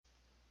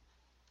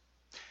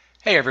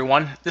Hey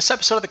everyone, this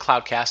episode of the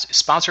Cloudcast is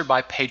sponsored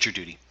by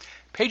PagerDuty.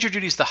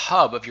 PagerDuty is the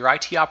hub of your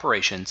IT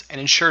operations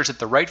and ensures that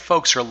the right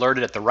folks are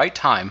alerted at the right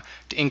time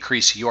to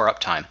increase your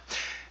uptime.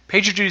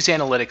 PagerDuty's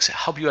analytics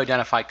help you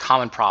identify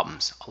common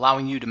problems,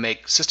 allowing you to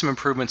make system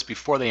improvements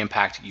before they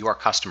impact your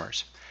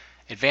customers.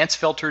 Advanced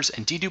filters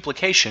and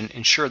deduplication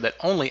ensure that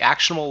only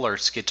actionable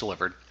alerts get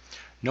delivered.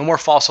 No more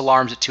false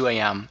alarms at 2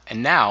 a.m.,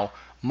 and now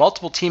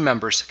multiple team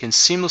members can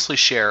seamlessly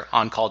share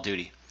on-call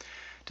duty.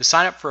 To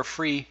sign up for a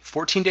free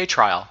 14-day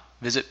trial,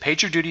 visit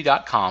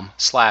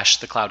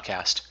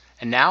pagerduty.com/thecloudcast.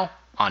 And now,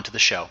 on to the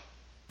show.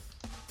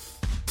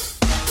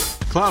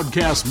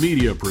 Cloudcast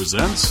Media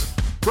presents,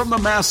 from the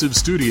massive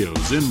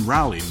studios in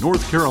Raleigh,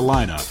 North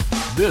Carolina,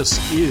 this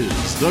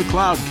is the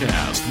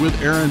Cloudcast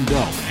with Aaron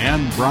Delp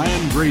and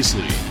Brian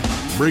Gracely,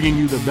 bringing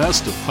you the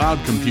best of cloud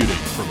computing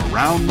from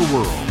around the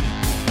world.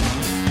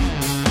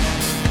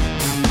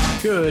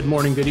 Good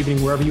morning, good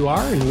evening, wherever you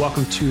are, and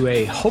welcome to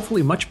a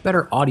hopefully much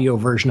better audio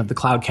version of the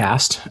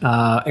Cloudcast.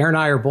 Aaron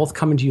and I are both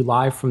coming to you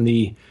live from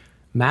the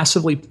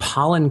massively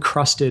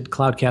pollen-crusted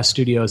Cloudcast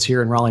studios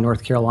here in Raleigh,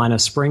 North Carolina.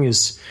 Spring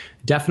is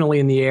definitely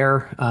in the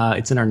air.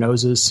 It's in our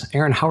noses.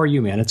 Aaron, how are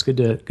you, man? It's good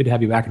to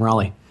have you back in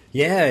Raleigh.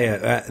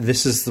 Yeah,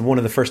 this is one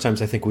of the first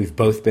times I think we've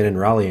both been in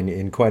Raleigh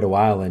in quite a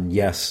while. And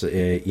yes,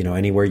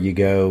 anywhere you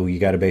go, you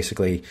got to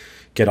basically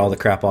get all the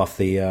crap off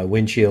the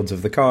windshields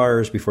of the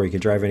cars before you can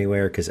drive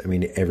anywhere. Because,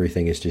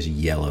 everything is just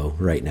yellow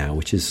right now,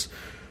 which is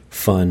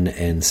fun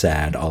and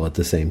sad all at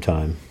the same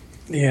time.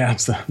 Yeah,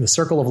 it's the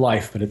circle of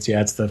life, but it's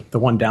the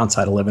one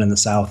downside of living in the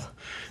South.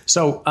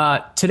 So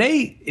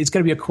today it's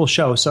going to be a cool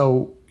show.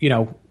 So,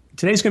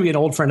 today's going to be an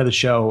old friend of the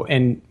show.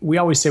 And we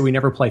always say we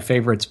never play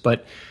favorites,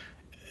 but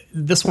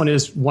this one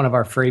is one of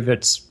our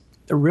favorites,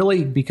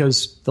 really,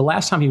 because the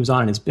last time he was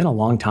on, and it's been a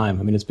long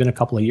time. It's been a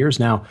couple of years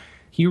now.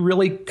 He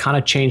really kind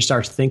of changed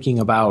our thinking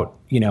about,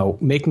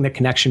 making the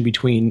connection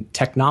between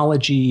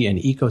technology and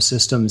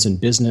ecosystems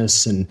and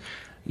business and,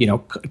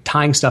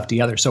 tying stuff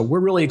together. So we're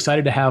really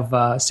excited to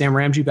have Sam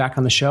Ramji back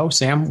on the show.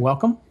 Sam,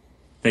 welcome.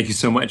 Thank you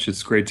so much.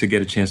 It's great to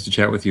get a chance to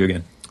chat with you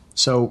again.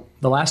 So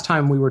the last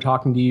time we were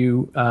talking to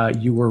you,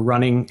 you were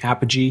running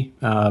Apogee,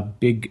 a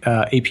big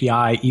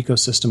API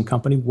ecosystem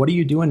company. What are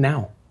you doing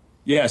now?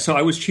 Yeah, so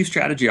I was Chief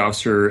Strategy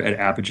Officer at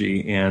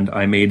Apogee, and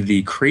I made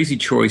the crazy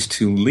choice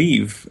to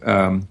leave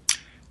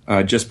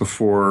just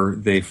before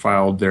they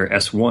filed their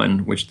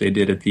S1, which they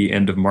did at the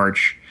end of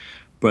March.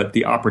 But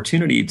the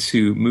opportunity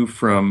to move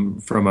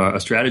from a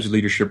strategy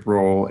leadership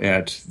role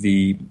at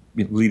the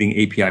leading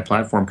API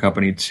platform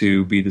company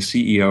to be the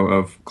CEO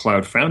of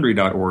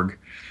Foundry.org,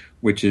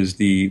 which is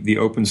the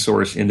open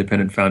source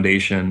independent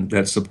foundation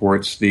that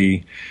supports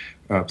the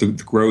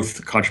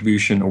growth,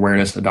 contribution,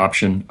 awareness,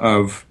 adoption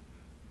of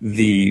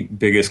the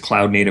biggest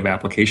cloud native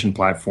application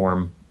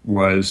platform,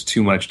 was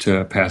too much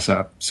to pass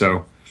up.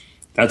 So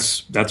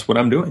that's what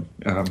I'm doing,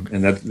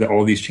 and that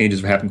all these changes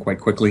have happened quite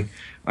quickly.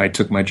 I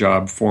took my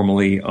job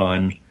formally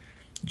on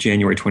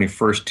January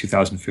 21st,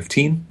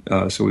 2015.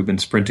 So we've been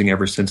sprinting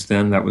ever since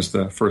then. That was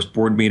the first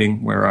board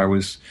meeting where I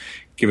was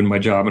given my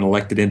job and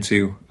elected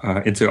into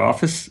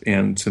office.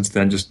 And since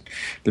then, just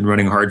been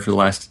running hard for the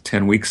last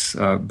 10 weeks,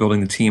 building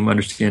the team,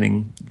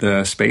 understanding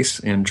the space,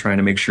 and trying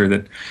to make sure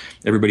that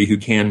everybody who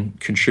can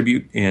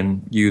contribute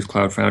and use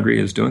Cloud Foundry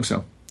is doing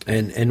so.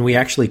 And we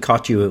actually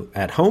caught you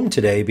at home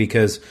today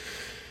because,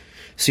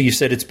 so you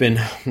said it's been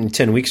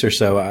 10 weeks or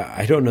so.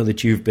 I don't know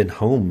that you've been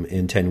home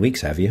in 10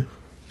 weeks, have you?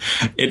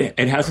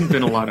 It hasn't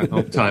been a lot of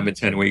home time in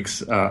 10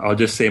 weeks. I'll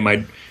just say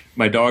my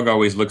dog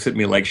always looks at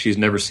me like she's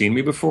never seen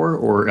me before,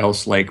 or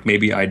else like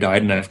maybe I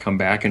died and I've come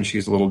back and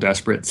she's a little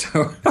desperate.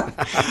 So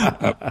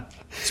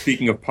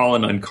speaking of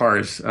pollen on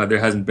cars, there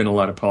hasn't been a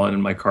lot of pollen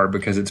in my car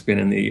because it's been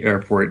in the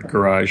airport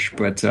garage,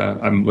 but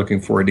I'm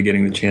looking forward to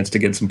getting the chance to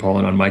get some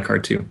pollen on my car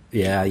too.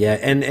 Yeah.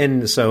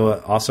 And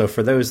so also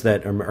for those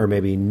that are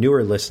maybe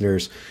newer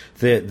listeners,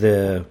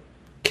 the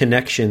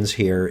connections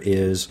here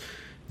is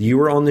you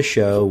were on the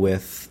show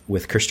with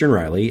Christian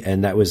Riley,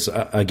 and that was,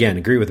 again,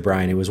 agree with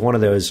Brian, it was one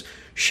of those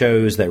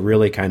shows that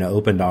really kind of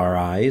opened our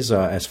eyes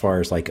as far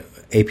as like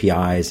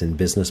APIs and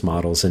business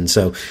models. And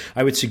so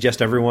I would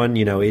suggest everyone,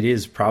 it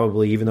is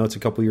probably, even though it's a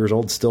couple years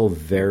old, still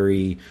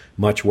very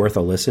much worth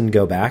a listen.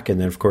 Go back.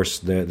 And then, of course,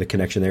 the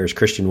connection there is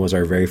Christian was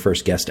our very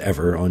first guest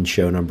ever on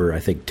show number, I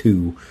think,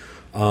 2.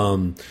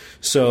 So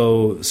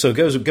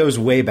it goes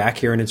way back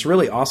here, and it's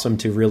really awesome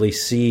to really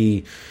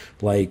see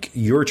like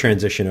your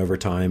transition over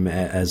time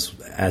as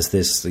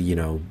this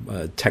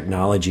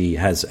technology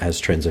has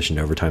transitioned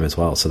over time as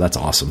well. So that's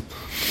awesome.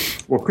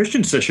 Well,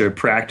 Christian's such a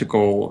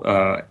practical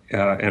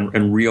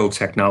and real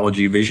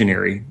technology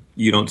visionary.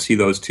 You don't see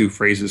those two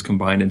phrases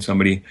combined in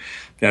somebody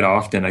that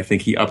often. I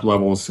think he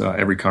up-levels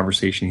every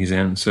conversation he's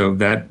in. So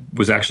that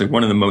was actually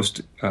one of the most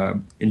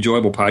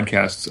enjoyable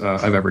podcasts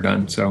I've ever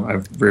done. So I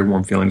have very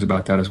warm feelings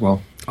about that as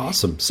well.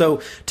 Awesome.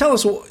 So tell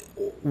us,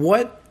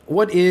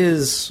 what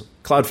is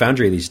Cloud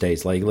Foundry these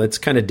days? Like, let's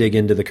kind of dig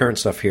into the current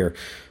stuff here.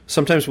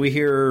 sometimes we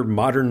hear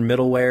modern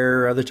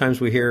middleware. Other times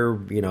we hear,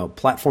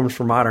 platforms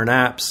for modern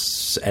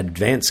apps,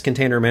 advanced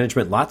container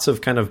management, lots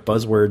of kind of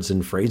buzzwords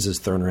and phrases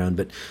thrown around.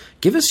 But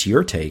give us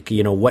your take.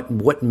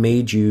 What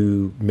made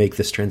you make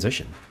this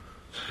transition?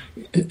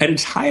 At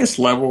its highest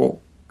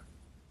level,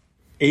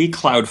 a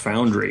Cloud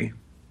Foundry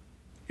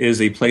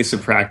is a place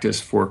of practice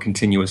for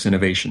continuous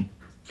innovation.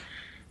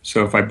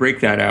 So if I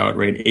break that out,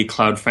 right, a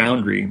Cloud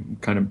Foundry,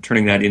 kind of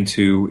turning that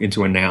into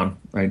a noun,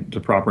 right, the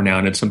proper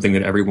noun, it's something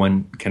that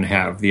everyone can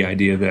have. The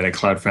idea that a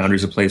Cloud Foundry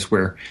is a place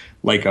where,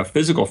 like a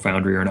physical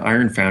foundry or an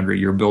iron foundry,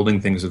 you're building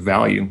things of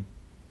value.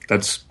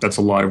 That's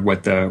a lot of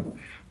what the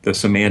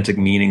semantic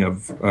meaning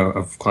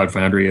of Cloud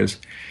Foundry is.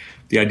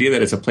 The idea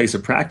that it's a place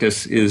of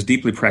practice is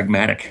deeply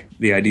pragmatic.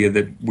 The idea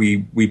that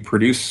we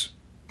produce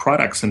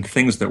products and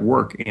things that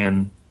work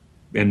and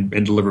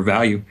deliver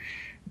value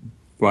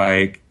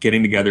by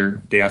getting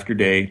together day after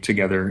day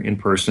together in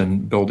person,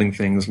 building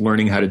things,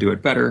 learning how to do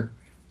it better,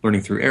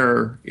 learning through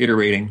error,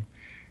 iterating,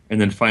 and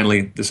then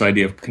finally this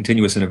idea of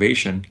continuous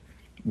innovation.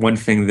 One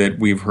thing that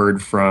we've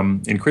heard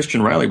from, and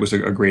Christian Riley was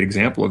a great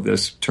example of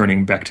this,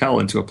 turning Bechtel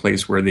into a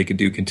place where they could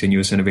do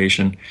continuous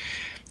innovation.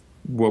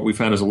 What we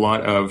found is a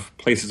lot of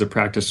places of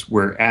practice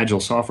where agile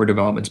software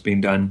development is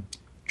being done,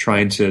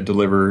 trying to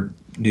deliver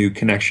new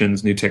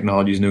connections, new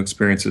technologies, new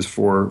experiences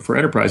for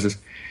enterprises,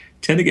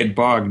 tend to get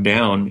bogged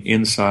down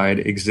inside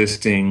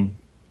existing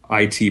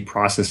IT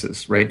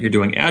processes, right? You're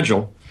doing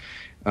agile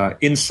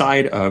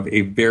inside of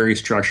a very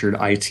structured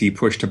IT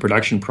push to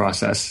production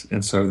process.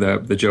 And so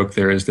the joke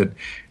there is that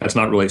that's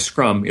not really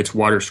Scrum, it's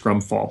water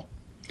Scrum fall.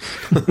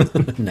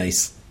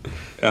 Nice.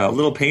 A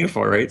little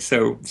painful, right?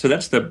 So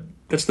that's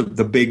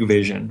the big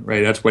vision,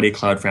 right? That's what a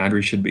Cloud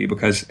Foundry should be,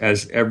 because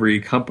as every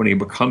company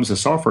becomes a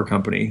software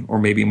company, or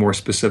maybe more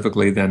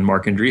specifically than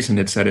Mark Andreessen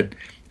had said it,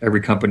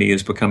 every company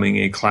is becoming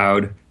a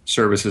cloud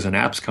services and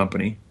apps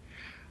company.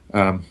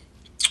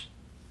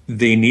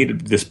 They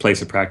need this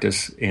place of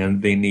practice,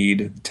 and they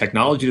need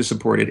technology to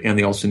support it, and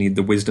they also need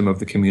the wisdom of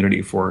the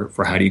community for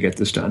how do you get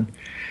this done.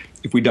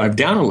 If we dive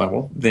down a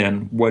level,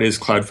 then what is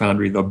Cloud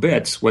Foundry the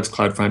bits? What's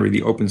Cloud Foundry,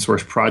 the open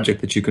source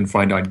project that you can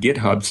find on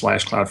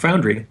GitHub/Cloud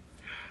Foundry?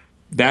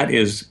 That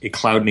is a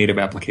cloud-native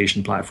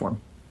application platform.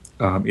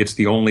 It's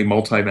the only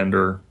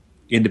multi-vendor,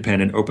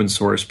 independent, open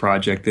source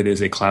project that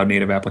is a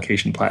cloud-native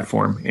application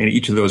platform. And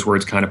each of those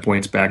words kind of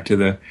points back to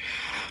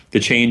the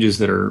changes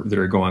that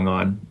are going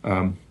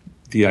on.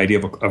 The idea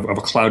of a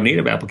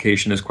cloud-native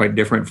application is quite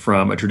different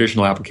from a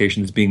traditional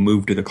application that's being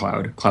moved to the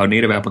cloud.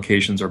 Cloud-native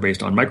applications are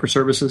based on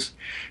microservices.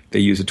 They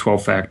use a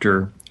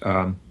 12-factor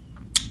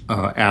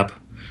app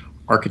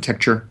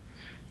architecture.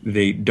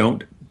 They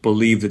don't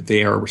believe that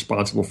they are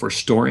responsible for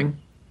storing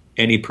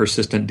any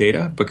persistent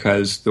data,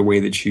 because the way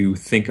that you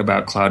think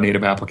about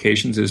cloud-native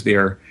applications is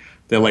they're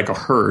like a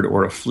herd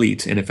or a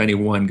fleet, and if any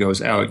one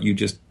goes out, you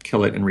just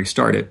kill it and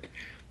restart it.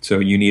 So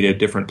you need a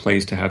different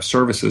place to have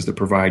services that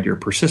provide your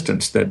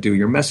persistence, that do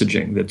your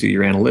messaging, that do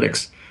your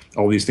analytics,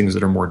 all these things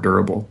that are more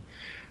durable.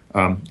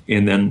 And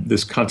then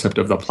this concept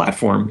of the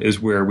platform is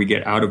where we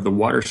get out of the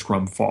water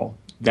Scrum fall.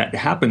 That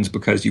happens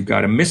because you've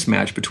got a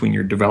mismatch between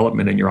your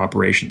development and your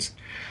operations.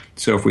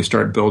 So if we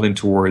start building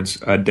towards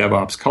a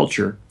DevOps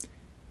culture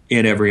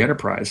in every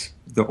enterprise,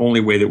 the only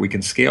way that we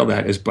can scale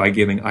that is by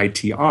giving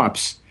IT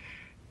ops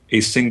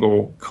a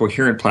single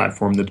coherent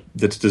platform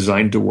that's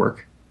designed to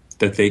work,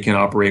 that they can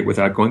operate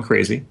without going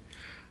crazy,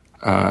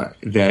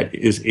 that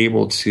is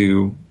able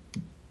to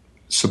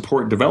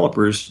support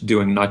developers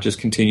doing not just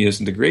continuous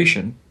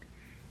integration,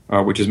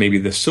 which is maybe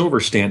the silver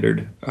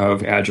standard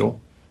of Agile,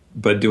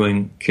 but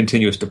doing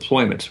continuous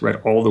deployments, right?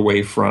 All the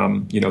way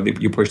from,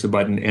 you push the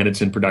button and it's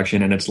in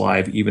production and it's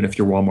live, even if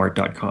you're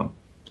Walmart.com.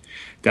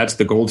 That's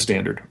the gold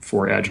standard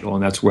for Agile,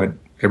 and that's what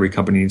every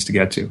company needs to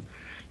get to.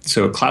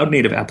 So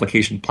cloud-native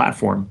application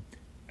platform,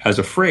 as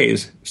a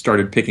phrase,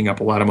 started picking up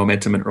a lot of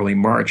momentum in early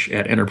March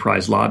at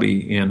Enterprise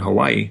Lobby in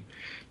Hawaii.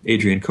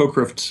 Adrian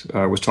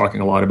Cockcroft was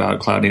talking a lot about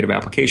cloud-native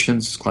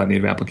applications,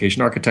 cloud-native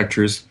application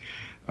architectures.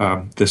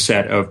 The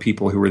set of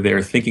people who were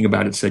there thinking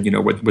about it said,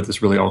 what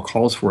this really all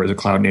calls for is a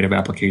cloud-native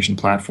application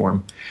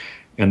platform.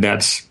 And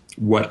that's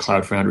what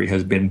Cloud Foundry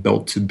has been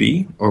built to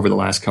be over the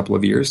last couple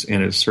of years,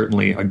 and is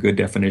certainly a good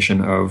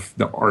definition of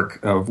the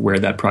arc of where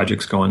that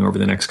project's going over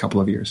the next couple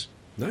of years.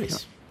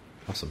 Nice.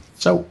 Awesome.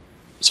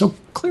 So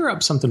clear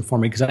up something for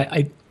me, because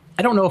I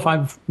don't know if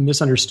I've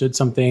misunderstood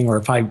something or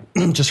if I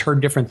just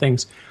heard different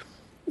things.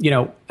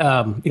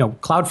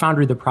 Cloud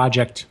Foundry, the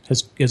project,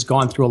 has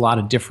gone through a lot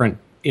of different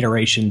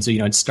iterations.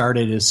 It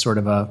started as sort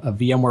of a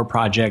VMware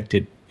project.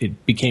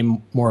 It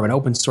became more of an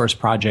open source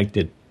project.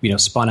 It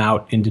spun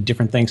out into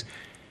different things.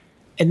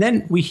 And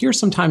then we hear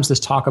sometimes this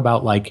talk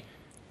about like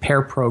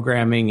pair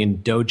programming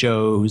and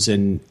dojos,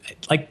 and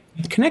like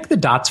connect the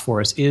dots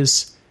for us.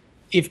 Is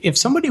if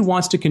somebody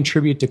wants to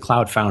contribute to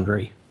Cloud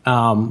Foundry,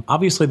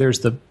 obviously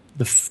there's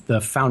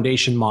the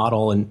foundation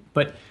model,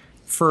 but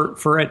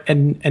for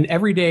an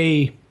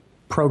everyday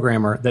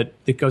programmer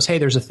that goes, hey,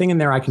 there's a thing in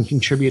there I can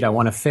contribute, I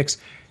want to fix.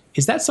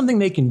 Is that something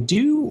they can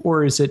do,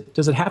 or does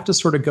it have to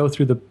sort of go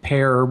through the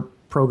pair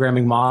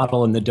programming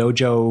model and the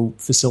dojo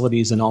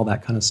facilities and all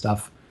that kind of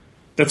stuff?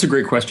 That's a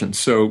great question.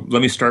 So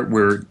let me start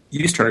where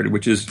you started,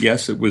 which is,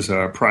 yes, it was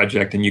a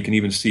project, and you can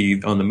even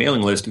see on the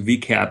mailing list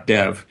VCAP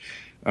Dev,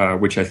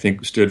 which I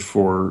think stood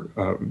for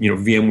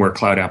VMware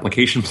Cloud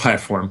Application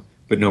Platform,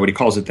 but nobody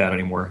calls it that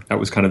anymore. That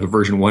was kind of the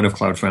version 1 of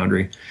Cloud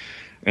Foundry.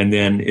 And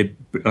then it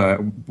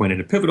went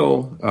into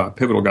Pivotal.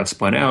 Pivotal got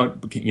spun out.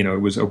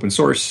 It was open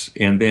source.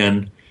 And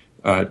then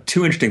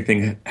two interesting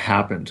things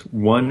happened.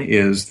 One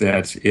is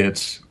that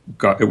it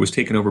was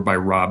taken over by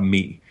Rob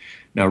Mee.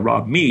 Now,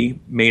 Rob Mee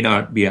may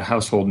not be a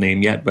household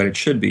name yet, but it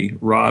should be.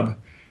 Rob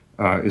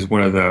is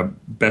one of the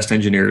best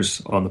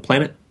engineers on the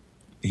planet.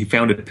 He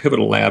founded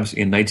Pivotal Labs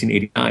in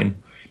 1989,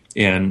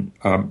 and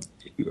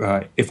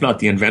if not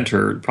the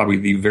inventor, probably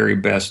the very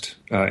best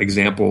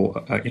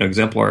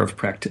exemplar of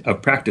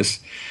practice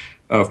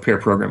of pair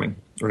programming.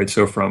 Right.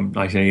 So from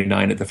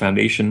 1989 at the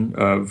foundation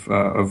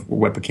of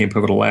what became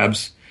Pivotal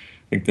Labs,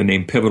 I think the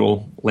name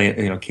Pivotal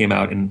came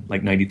out in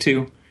like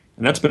 92,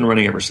 and that's been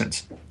running ever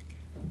since.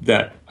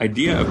 That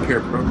idea of pair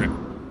programming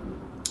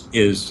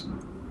is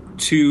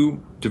 2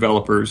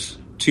 developers,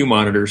 2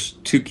 monitors,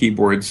 2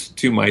 keyboards,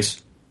 2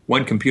 mice,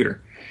 1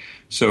 computer.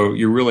 So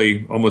you're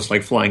really almost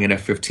like flying an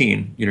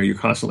F-15. You're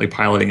constantly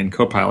piloting and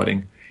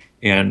co-piloting.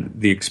 And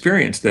the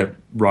experience that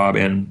Rob,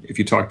 and if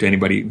you talk to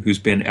anybody who's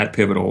been at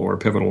Pivotal or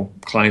Pivotal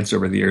clients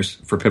over the years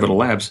for Pivotal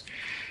Labs,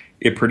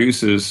 it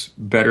produces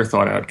better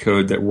thought out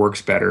code that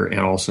works better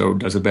and also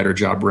does a better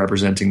job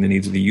representing the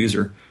needs of the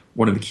user.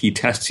 One of the key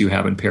tests you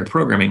have in pair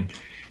programming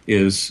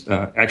is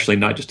actually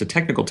not just a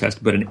technical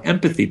test, but an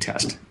empathy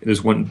test. It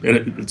is one.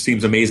 It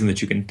seems amazing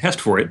that you can test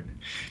for it,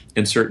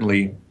 and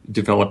certainly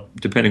develop,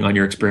 depending on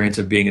your experience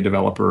of being a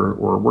developer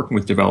or working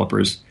with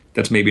developers,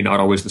 that's maybe not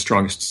always the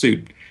strongest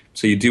suit.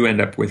 So you do end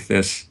up with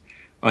this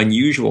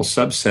unusual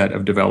subset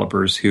of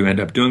developers who end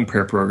up doing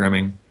pair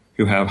programming,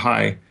 who have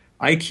high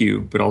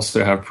IQ, but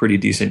also have pretty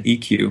decent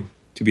EQ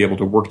to be able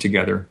to work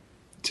together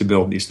to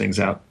build these things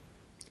out.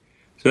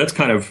 So that's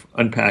kind of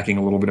unpacking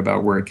a little bit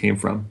about where it came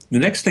from. The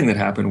next thing that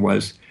happened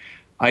was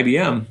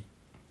IBM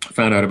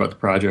found out about the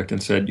project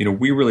and said,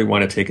 we really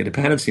want to take a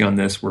dependency on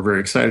this. We're very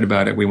excited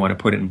about it. We want to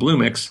put it in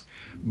Bluemix,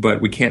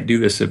 but we can't do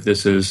this if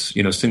this is,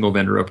 single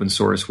vendor open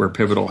source where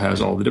Pivotal has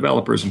all the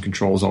developers and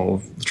controls all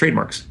of the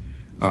trademarks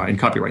and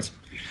copyrights.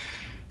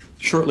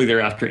 Shortly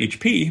thereafter,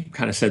 HP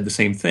kind of said the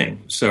same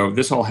thing. So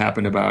this all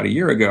happened about a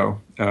year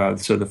ago.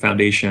 So the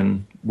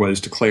foundation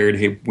was declared,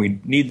 hey, we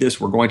need this.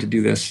 We're going to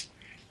do this.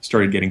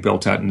 Started getting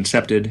built out and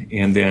accepted.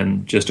 And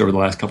then just over the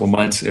last couple of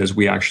months, as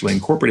we actually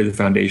incorporated the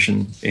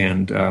foundation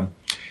and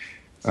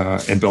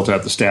built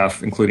out the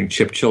staff, including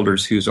Chip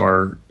Childers, who's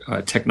our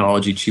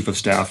technology chief of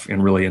staff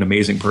and really an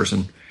amazing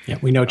person. Yeah,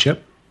 we know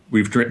Chip.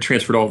 We've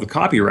transferred all of the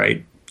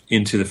copyright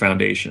into the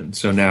foundation.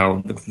 So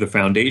now the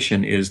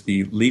foundation is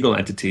the legal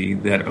entity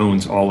that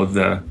owns all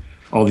the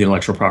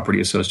intellectual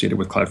property associated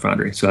with Cloud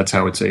Foundry. So that's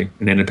how it's an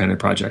independent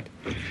project.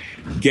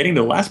 Getting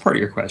to the last part of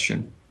your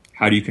question,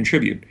 how do you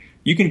contribute?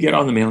 You can get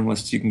on the mailing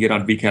lists. You can get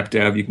on VCAP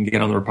Dev. You can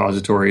get on the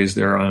repositories.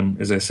 They're on,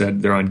 as I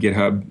said, they're on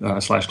GitHub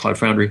 /Cloud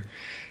Foundry.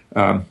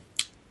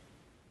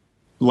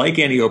 Like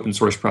any open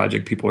source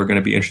project, people are going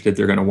to be interested.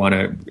 They're going to want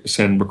to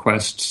send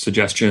requests,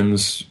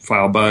 suggestions,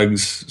 file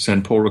bugs,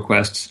 send pull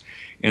requests.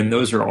 And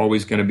those are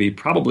always going to be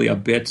probably a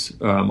bit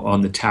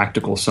on the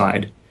tactical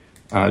side.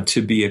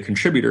 To be a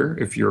contributor,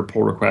 if your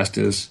pull request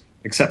is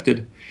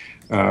accepted,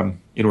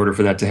 in order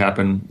for that to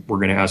happen, we're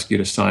going to ask you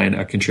to sign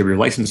a contributor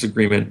license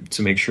agreement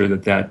to make sure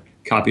that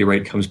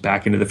copyright comes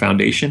back into the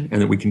foundation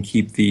and that we can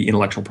keep the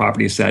intellectual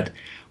property set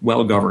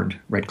well governed,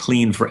 right,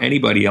 clean for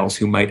anybody else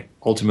who might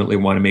ultimately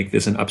want to make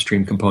this an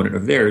upstream component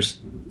of theirs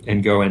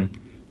and go and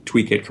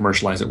tweak it,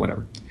 commercialize it,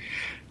 whatever.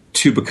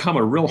 To become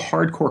a real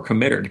hardcore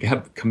committer, to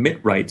have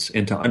commit rights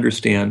and to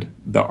understand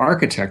the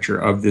architecture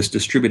of this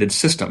distributed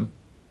system,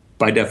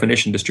 by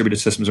definition, distributed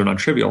systems are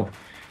non-trivial.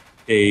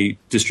 A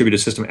distributed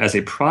system as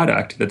a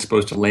product that's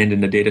supposed to land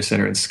in the data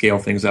center and scale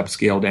things up,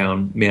 scale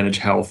down, manage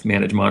health,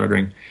 manage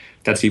monitoring,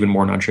 that's even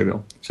more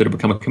non-trivial. So to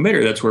become a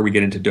committer, that's where we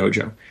get into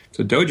Dojo.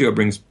 So Dojo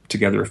brings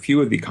together a few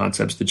of the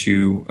concepts that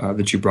you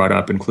brought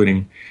up,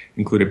 included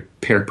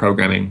paired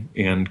programming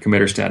and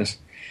committer status.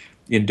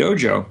 In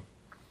Dojo,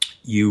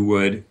 you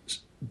would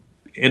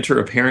enter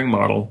a pairing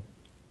model.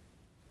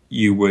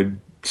 You would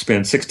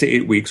spend 6 to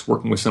 8 weeks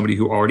working with somebody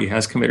who already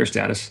has committer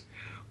status,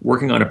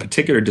 working on a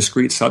particular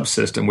discrete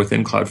subsystem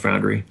within Cloud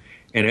Foundry.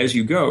 And as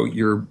you go,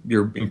 you're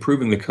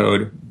improving the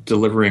code,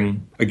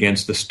 delivering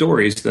against the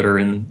stories that are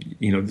in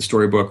the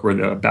storybook or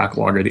the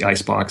backlog or the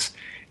icebox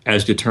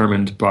as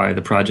determined by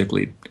the project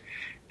lead.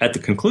 At the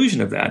conclusion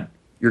of that,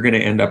 you're going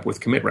to end up with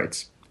commit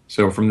rights.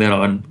 So from then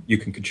on, you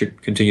can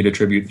continue to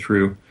attribute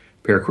through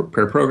pair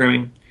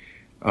programming.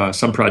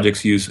 Some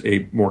projects use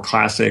a more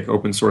classic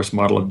open source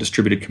model of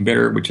distributed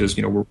committer, which is,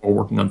 we're all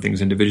working on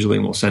things individually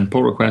and we'll send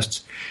pull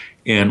requests.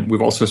 And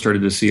we've also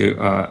started to see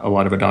a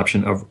lot of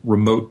adoption of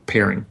remote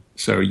pairing.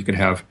 So you could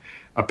have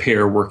a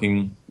pair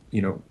working,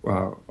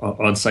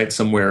 on site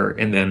somewhere,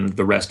 and then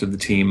the rest of the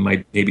team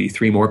maybe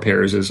 3 more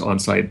pairs is on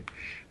site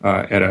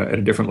at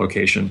a different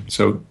location.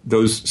 So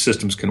those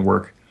systems can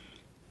work.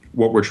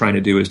 What we're trying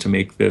to do is to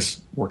make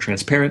this more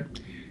transparent,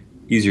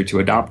 easier to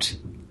adopt,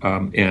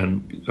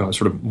 and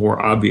sort of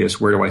more obvious.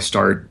 Where do I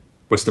start?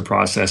 What's the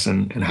process,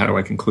 and how do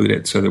I conclude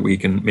it, so that we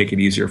can make it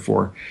easier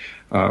for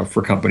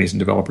companies and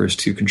developers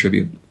to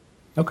contribute.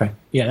 Okay,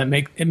 yeah,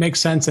 it makes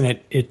sense, and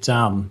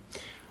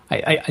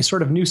I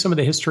sort of knew some of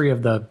the history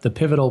of the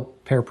pivotal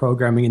pair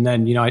programming, and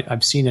then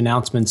I've seen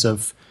announcements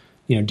of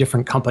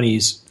different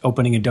companies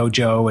opening a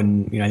dojo,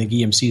 and I think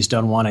EMC's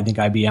done one, I think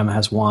IBM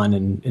has one,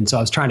 and so I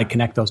was trying to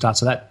connect those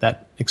dots. So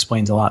that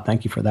explains a lot.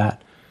 Thank you for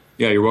that.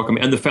 Yeah, you're welcome.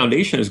 And the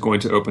foundation is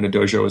going to open a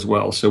dojo as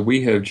well. So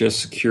we have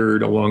just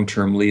secured a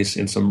long-term lease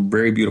in some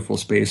very beautiful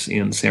space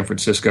in San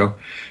Francisco.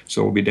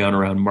 So we'll be down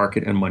around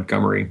Market and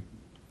Montgomery.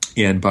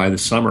 And by the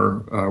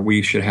summer,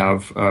 we should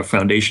have a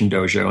foundation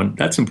dojo. And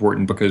that's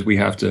important because we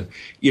have to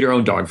eat our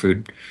own dog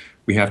food.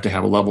 We have to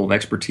have a level of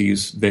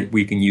expertise that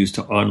we can use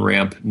to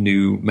on-ramp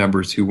new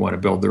members who want to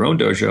build their own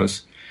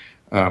dojos.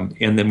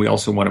 And then we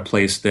also want a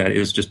place that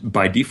is just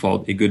by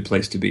default a good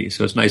place to be.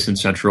 So it's nice and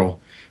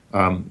central.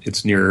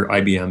 It's near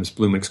IBM's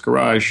Bluemix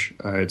Garage.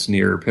 It's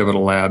near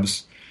Pivotal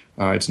Labs.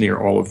 It's near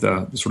all of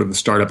the sort of the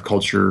startup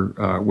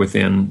culture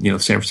within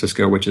San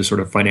Francisco, which is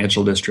sort of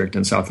financial district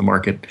and south of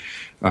Market.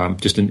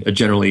 Just a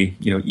generally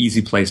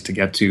easy place to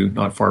get to,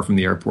 not far from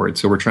the airport.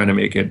 So we're trying to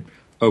make it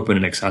open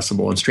and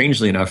accessible. And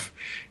strangely enough,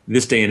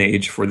 this day and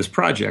age for this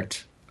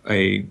project,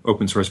 a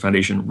open source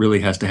foundation really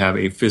has to have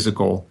a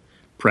physical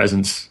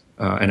presence,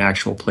 an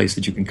actual place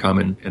that you can come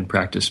and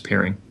practice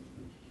pairing.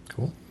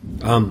 Cool.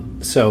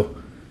 So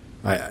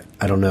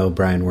I don't know,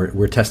 Brian.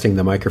 We're testing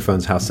the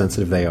microphones, how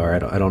sensitive they are.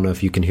 I don't know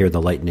if you can hear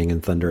the lightning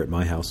and thunder at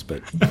my house,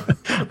 but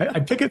I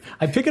pick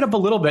it up a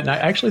little bit, and I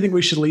actually think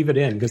we should leave it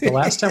in, because the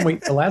last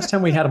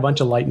time we had a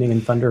bunch of lightning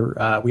and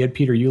thunder, we had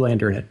Peter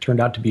Ulander, and it turned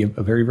out to be a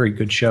very, very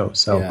good show.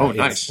 So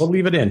nice. We'll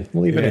leave it in.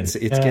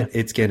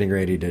 It's getting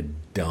ready to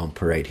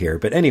dump right here.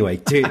 But anyway,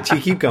 to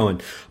keep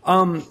going.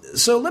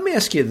 So let me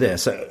ask you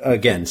this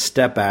again.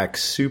 Step back,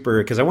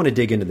 because I want to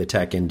dig into the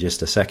tech in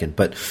just a second,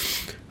 but.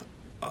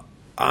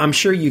 I'm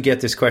sure you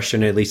get this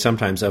question at least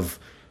sometimes of,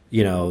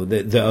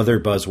 the other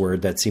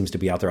buzzword that seems to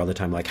be out there all the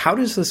time. Like, how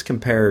does this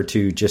compare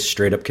to just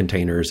straight up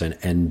containers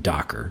and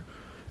Docker?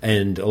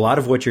 And a lot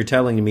of what you're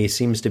telling me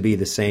seems to be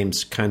the same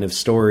kind of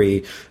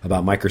story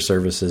about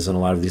microservices and a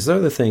lot of these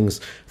other things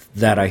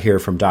that I hear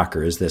from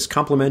Docker. Is this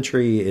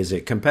complementary? Is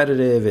it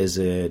competitive? Is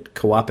it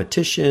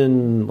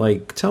co-opetition?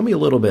 Like, tell me a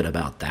little bit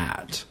about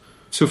that.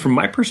 So from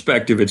my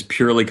perspective, it's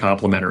purely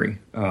complementary.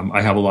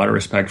 I have a lot of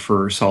respect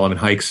for Solomon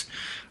Hykes.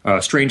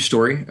 Strange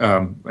story.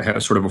 I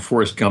had sort of a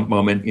Forrest Gump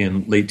moment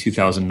in late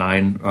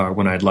 2009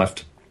 when I had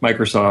left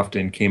Microsoft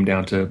and came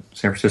down to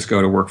San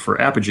Francisco to work for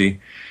Apogee.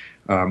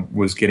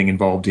 Was getting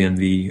involved in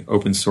the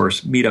open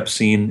source meetup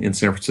scene in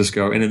San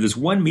Francisco. And in this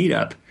one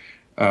meetup,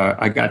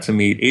 I got to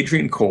meet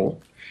Adrian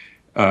Cole,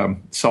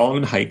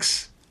 Solomon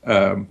Hykes,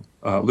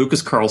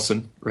 Lucas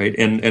Carlson, right,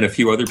 and a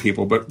few other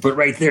people. But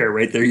right there,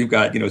 you've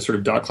got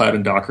sort of .cloud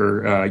and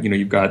Docker.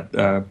 You've got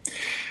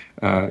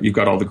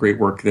all the great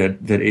work that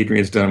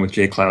Adrian's done with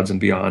JClouds and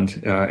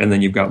beyond, and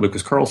then you've got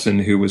Lucas Carlson,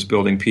 who was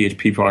building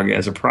PHPPOG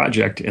as a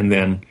project and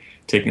then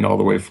taking it all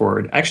the way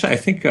forward. Actually, I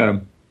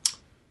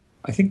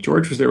think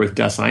George was there with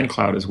Design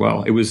Cloud as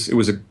well. It was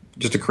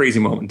just a crazy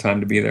moment in time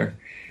to be there.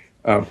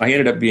 I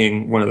ended up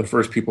being one of the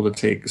first people to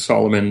take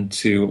Solomon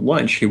to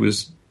lunch. He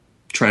was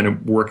trying to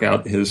work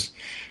out his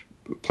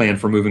plan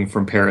for moving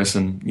from Paris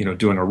and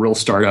doing a real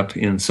startup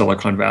in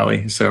Silicon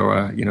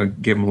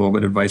Gave him a little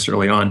bit of advice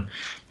early on.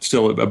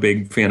 Still a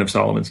big fan of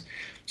Solomon's.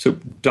 So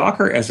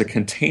Docker as a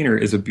container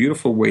is a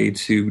beautiful way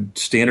to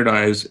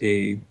standardize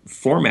a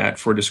format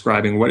for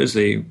describing what is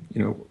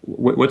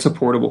what's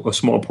a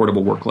small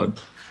portable workload.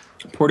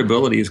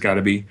 Portability has got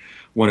to be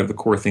one of the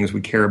core things we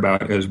care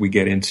about as we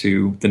get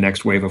into the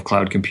next wave of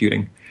cloud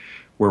computing,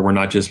 where we're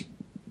not just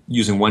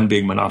using one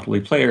big monopoly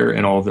player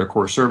and all of their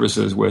core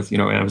services with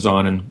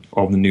Amazon and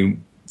all the new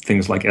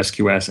things like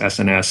SQS,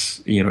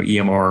 SNS,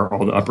 EMR,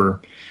 all the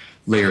upper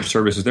layer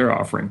services they're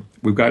offering.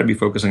 We've got to be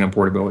focusing on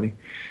portability.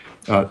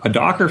 A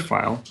Docker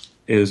file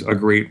is a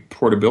great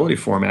portability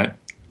format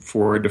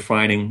for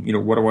defining,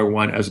 what do I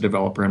want as a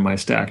developer in my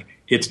stack.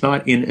 It's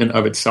not in and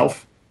of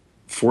itself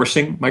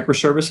forcing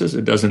microservices.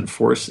 It doesn't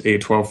force a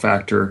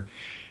 12-factor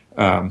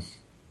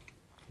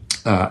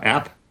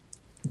app.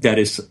 That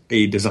is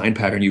a design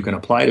pattern you can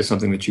apply to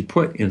something that you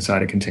put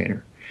inside a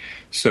container.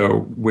 So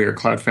where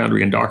Cloud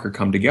Foundry and Docker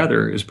come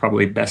together is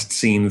probably best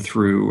seen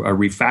through a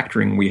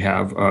refactoring we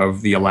have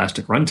of the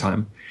Elastic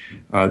Runtime.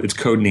 It's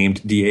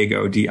codenamed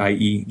Diego,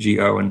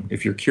 D-I-E-G-O, and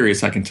if you're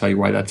curious, I can tell you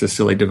why that's a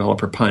silly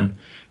developer pun.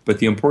 But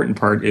the important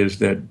part is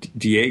that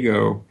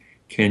Diego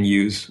can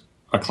use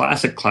a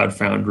classic Cloud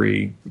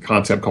Foundry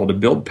concept called a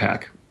build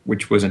pack,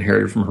 which was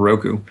inherited from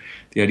Heroku.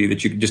 The idea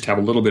that you could just have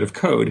a little bit of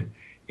code,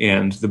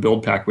 and the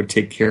build pack would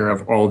take care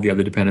of all of the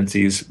other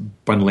dependencies,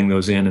 bundling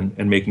those in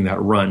and making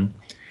that run.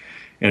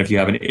 And if you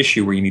have an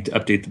issue where you need to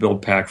update the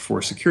build pack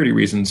for security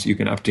reasons, you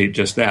can update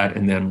just that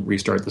and then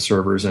restart the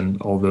servers and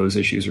all those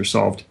issues are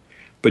solved.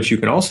 But you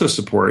can also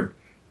support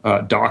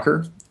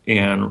Docker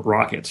and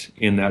Rocket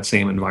in that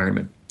same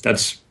environment.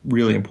 That's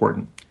really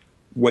important.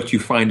 What you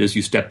find as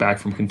you step back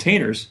from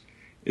containers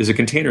is that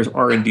containers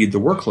are indeed the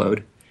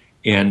workload,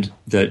 and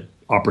the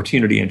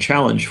opportunity and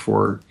challenge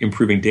for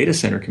improving data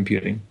center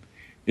computing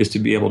is to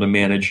be able to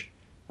manage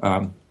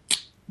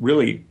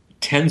really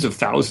tens of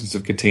thousands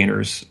of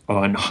containers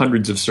on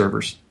hundreds of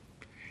servers.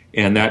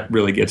 And that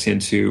really gets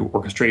into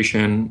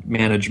orchestration,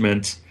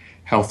 management,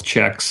 health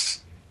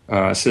checks,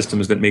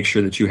 systems that make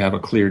sure that you have a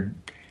clear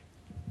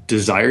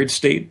desired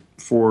state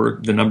for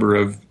the number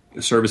of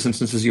service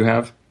instances you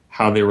have,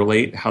 how they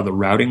relate, how the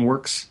routing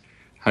works,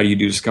 how do you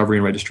do discovery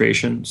and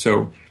registration.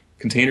 So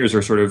containers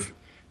are sort of,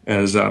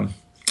 as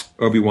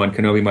Obi-Wan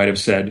Kenobi might have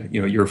said,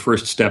 your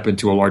first step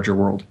into a larger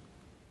world.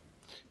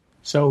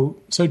 So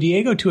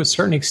Diego, to a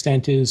certain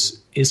extent,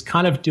 is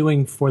kind of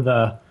doing for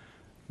the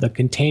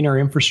container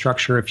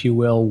infrastructure, if you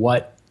will,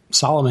 what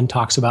Solomon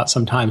talks about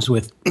sometimes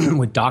with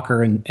with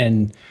Docker,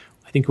 and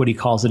I think what he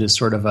calls it is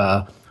sort of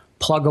a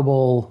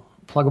pluggable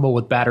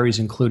with batteries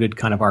included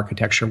kind of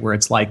architecture, where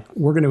it's like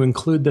we're going to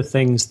include the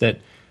things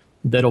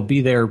that'll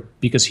be there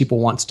because people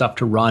want stuff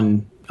to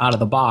run out of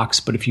the box,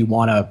 but if you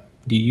want to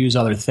use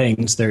other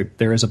things,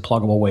 there is a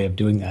pluggable way of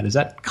doing that. Is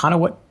that kind of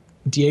what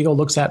Diego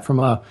looks at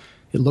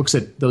it looks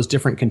at those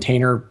different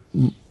container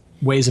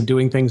ways of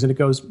doing things, and it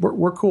goes,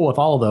 we're cool with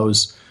all of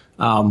those.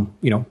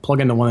 Plug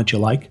in the one that you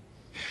like.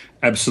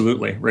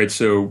 Absolutely, right.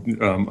 So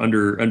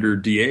under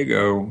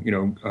Diego,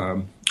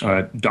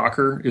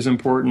 Docker is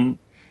important.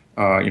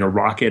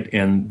 Rocket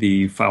and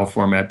the file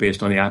format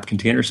based on the app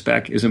container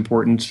spec is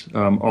important.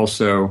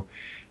 Also,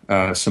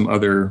 some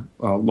other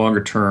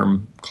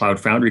longer-term Cloud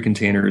Foundry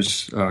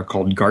containers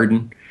called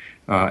Garden.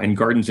 And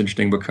Garden's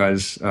interesting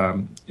because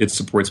it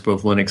supports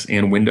both Linux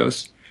and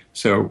Windows.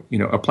 So,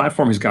 a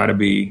platform has got to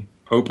be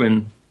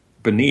open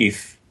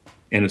beneath,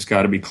 and it's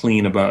got to be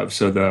clean above.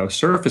 So the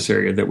surface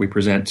area that we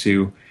present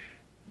to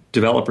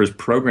developers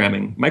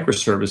programming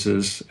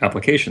microservices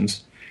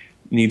applications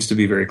needs to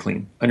be very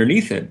clean.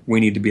 Underneath it, we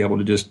need to be able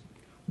to just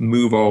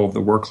move all of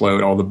the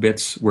workload, all the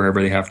bits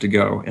wherever they have to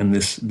go. And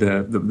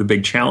the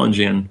big challenge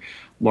in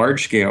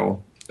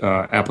large-scale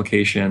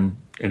application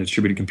and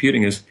distributed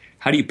computing is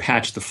how do you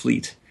patch the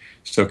fleet?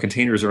 So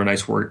containers are a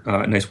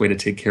nice way to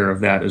take care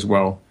of that as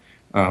well.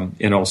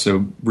 And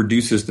also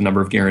reduces the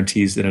number of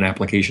guarantees that an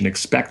application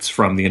expects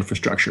from the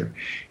infrastructure.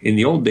 In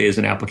the old days,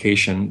 an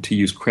application, to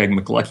use Craig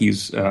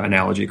McLucky's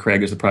analogy,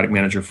 Craig is the product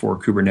manager for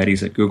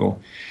Kubernetes at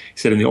Google. He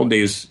said in the old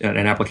days,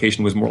 an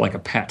application was more like a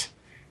pet,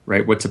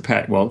 right? What's a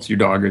pet? Well, it's your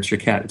dog or it's your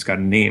cat. It's got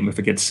a name. If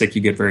it gets sick,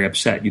 you get very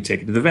upset. You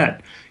take it to the vet.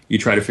 You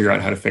try to figure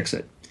out how to fix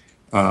it.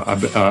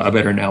 A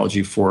better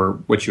analogy for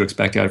what you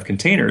expect out of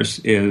containers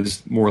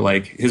is more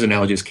like, his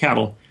analogy is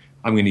cattle.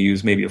 I'm going to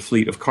use maybe a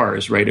fleet of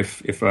cars, right?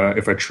 If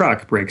a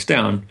truck breaks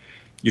down,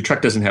 your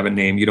truck doesn't have a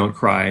name. You don't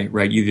cry,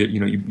 right?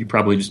 You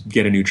probably just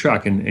get a new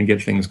truck and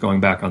get things going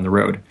back on the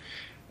road.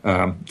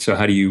 So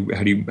how do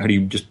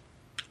you just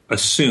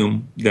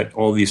assume that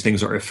all these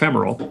things are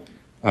ephemeral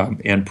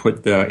and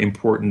put the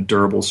important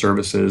durable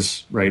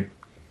services, right?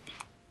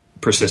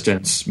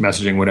 Persistence,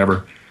 messaging,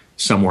 whatever,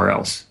 somewhere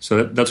else.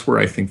 So that's where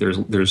I think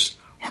there's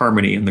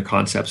harmony in the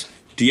concepts.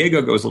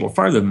 Diego goes a little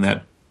farther than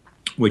that,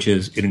 which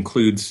is it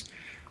includes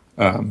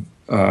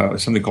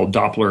something called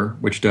Doppler,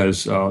 which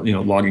does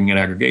logging and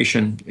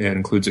aggregation. It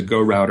includes a Go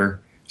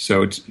router,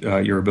 so it's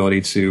your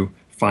ability to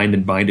find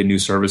and bind to new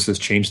services,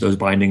 change those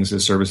bindings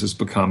as services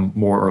become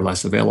more or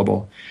less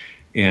available,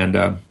 and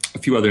a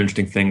few other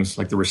interesting things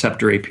like the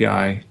receptor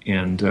API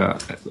and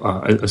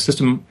a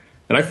system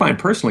that I find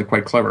personally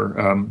quite clever.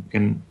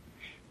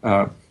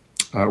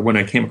 When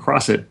I came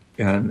across it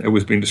and it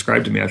was being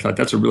described to me, I thought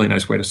that's a really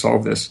nice way to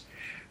solve this.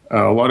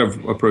 A lot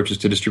of approaches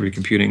to distributed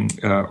computing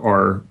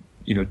are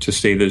to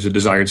say there's a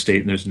desired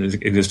state and there's an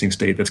existing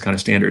state. That's kind of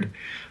standard.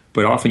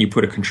 But often you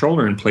put a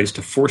controller in place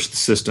to force the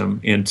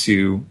system and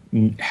to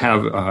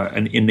have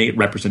an innate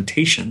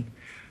representation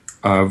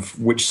of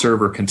which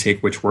server can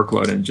take which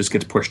workload, and it just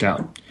gets pushed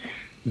out.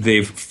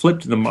 They've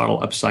flipped the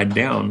model upside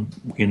down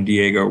in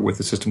Diego with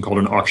a system called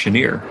an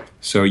auctioneer.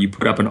 So you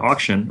put up an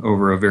auction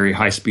over a very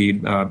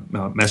high-speed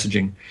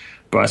messaging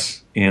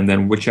bus, and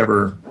then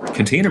whichever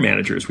container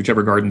managers,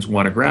 whichever gardens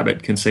want to grab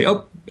it, can say,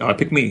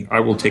 pick me, I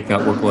will take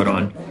that workload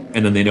on,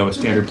 and then they know a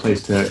standard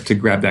place to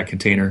grab that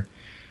container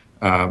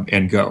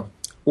and go.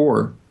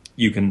 Or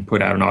you can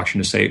put out an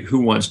auction to say,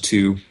 who wants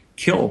to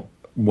kill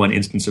one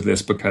instance of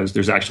this because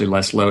there's actually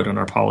less load, and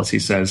our policy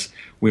says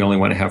we only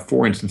want to have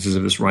 4 instances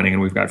of this running,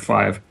 and we've got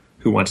 5.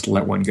 Who wants to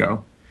let one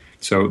go?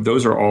 So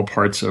those are all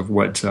parts of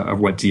what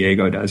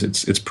Diego does.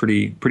 It's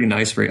pretty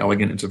nice, very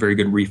elegant. It's a very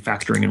good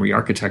refactoring and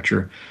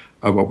re-architecture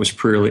of what was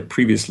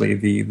previously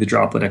the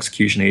droplet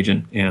execution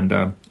agent and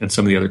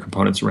some of the other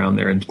components around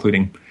there,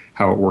 including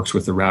how it works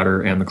with the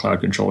router and the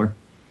cloud controller.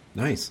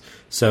 Nice.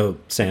 So,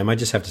 Sam, I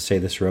just have to say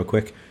this real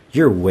quick.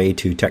 You're way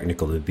too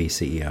technical to be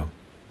CEO.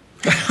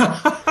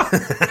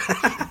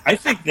 I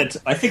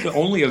think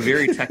only a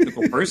very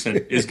technical person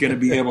is going to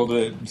be able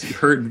to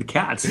herd the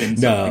cats and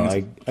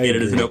get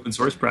it as an open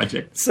source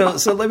project. So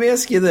let me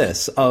ask you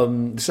this.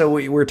 So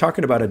we're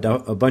talking about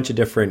a bunch of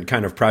different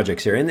kind of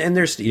projects here, and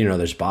there's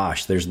there's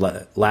Bosch, there's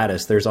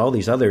Lattice, there's all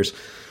these others.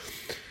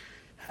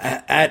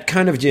 At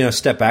kind of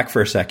step back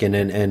for a second,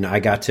 and I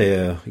got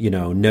to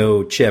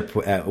know Chip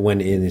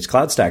when in his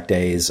CloudStack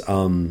days.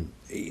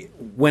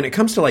 When it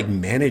comes to like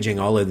managing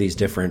all of these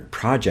different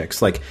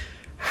projects, like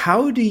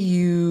how do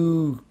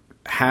you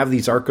have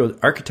these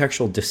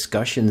architectural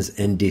discussions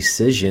and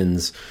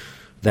decisions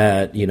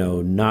that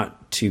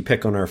not to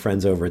pick on our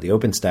friends over at the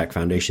OpenStack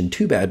Foundation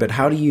too bad, but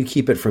how do you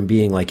keep it from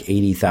being like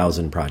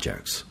 80,000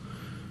 projects?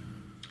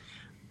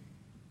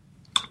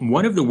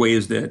 One of the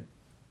ways that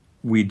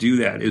we do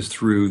that is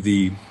through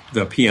the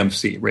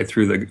PMC, right?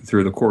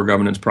 Through the core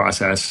governance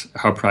process,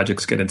 how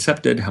projects get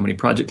incepted, how many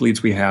project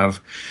leads we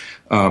have,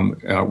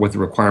 what the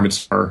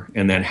requirements are,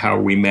 and then how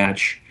we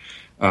match,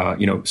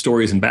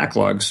 stories and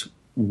backlogs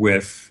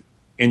with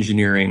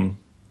engineering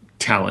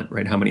talent,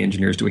 right? How many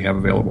engineers do we have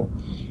available?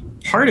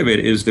 Part of it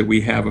is that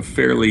we have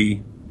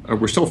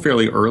we're still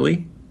fairly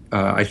early,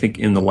 I think,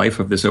 in the life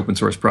of this open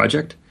source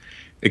project.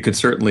 It could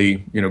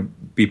certainly,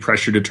 be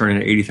pressured to turn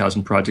into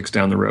 80,000 projects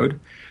down the road.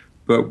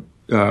 But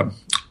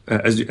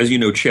as you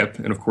know Chip,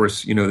 and of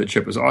course you know that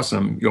Chip is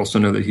awesome, you also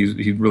know that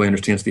he really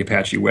understands the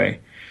Apache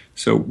way.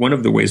 So one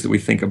of the ways that we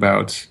think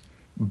about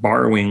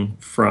borrowing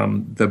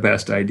from the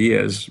best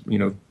ideas,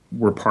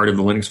 we're part of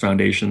the Linux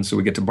Foundation, so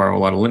we get to borrow a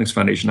lot of Linux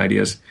Foundation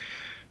ideas.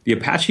 The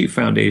Apache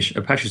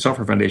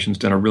Software Foundation has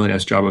done a really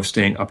nice job of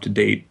staying up to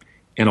date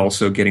and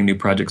also getting new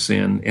projects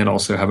in and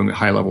also having a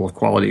high level of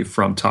quality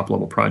from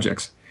top-level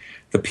projects.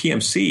 The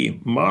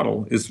PMC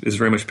model is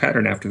very much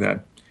patterned after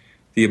that.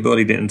 The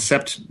ability to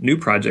incept new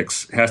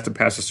projects has to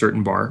pass a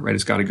certain bar, right?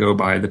 It's got to go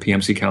by the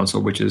PMC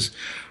Council, which is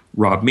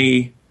Rob,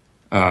 me,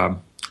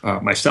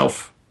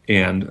 myself,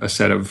 and a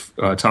set of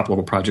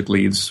top-level project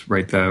leads,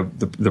 right?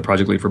 The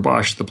project lead for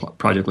Bosch, the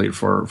project lead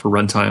for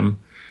Runtime,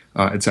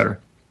 et cetera.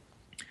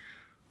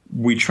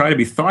 We try to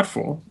be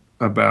thoughtful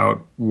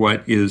about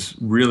what is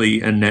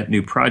really a net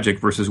new project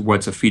versus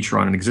what's a feature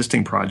on an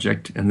existing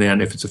project. And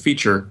then if it's a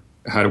feature,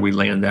 how do we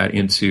land that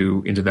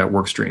into that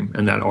work stream?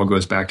 And that all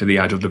goes back to the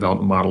agile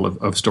development model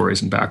of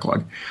stories and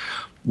backlog.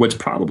 What's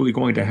probably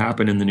going to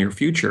happen in the near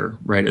future,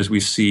 right, as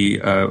we see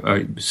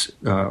a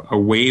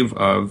wave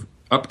of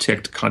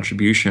upticked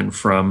contribution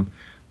from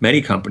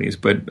many companies,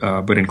 but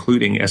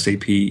including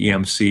SAP,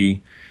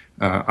 EMC,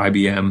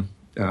 IBM,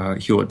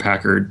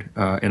 Hewlett-Packard,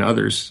 and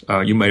others.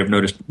 You might have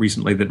noticed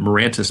recently that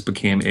Mirantis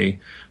became a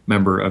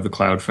member of the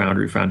Cloud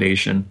Foundry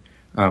Foundation.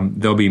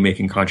 They'll be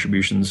making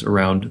contributions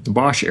around the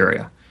Bosch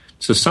area.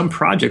 So some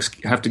projects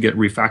have to get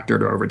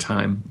refactored over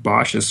time.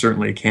 Bosch is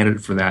certainly a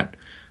candidate for that,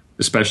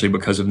 especially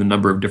because of the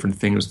number of different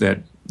things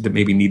that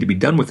maybe need to be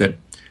done with it.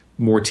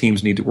 More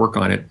teams need to work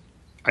on it.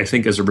 I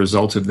think as a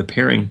result of the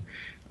pairing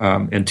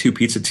and two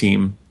pizza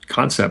team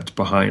concept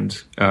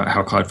behind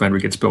how Cloud Foundry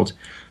gets built,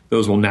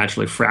 those will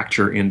naturally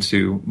fracture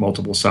into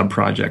multiple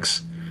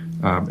sub-projects,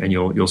 and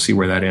you'll see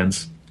where that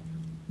ends.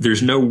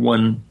 There's no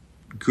one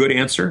good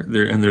answer,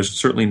 and there's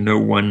certainly no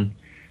one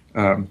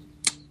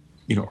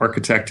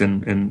architect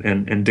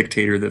and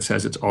dictator that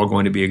says it's all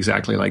going to be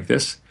exactly like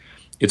this.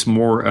 It's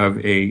more of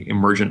a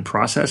emergent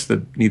process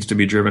that needs to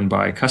be driven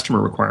by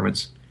customer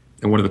requirements.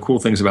 And one of the cool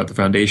things about the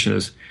foundation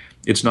is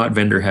it's not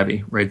vendor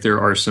heavy, right? There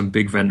are some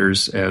big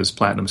vendors as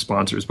platinum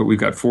sponsors, but we've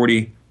got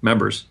 40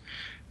 members,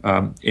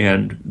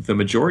 and the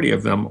majority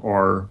of them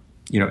are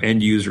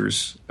end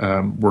users.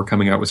 We're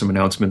coming out with some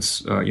announcements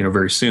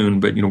very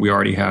soon, but we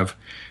already have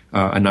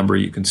a number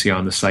you can see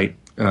on the site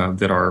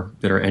that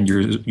are end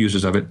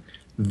users of it.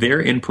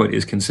 Their input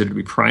is considered to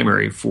be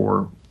primary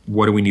for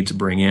what do we need to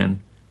bring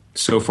in.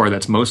 So far,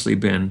 that's mostly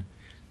been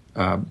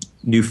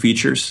new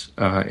features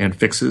and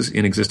fixes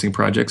in existing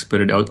projects,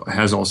 but it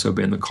has also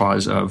been the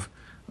cause of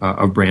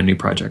brand new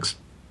projects.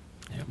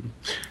 Yeah.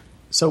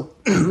 So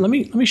let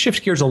me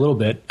shift gears a little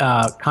bit.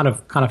 Kind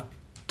of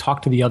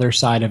talk to the other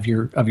side of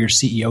your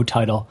CEO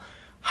title.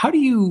 How do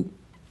you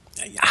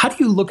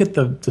look at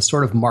the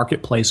sort of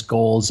marketplace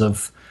goals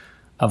of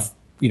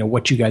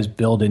what you guys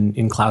build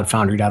in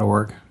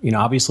cloudfoundry.org?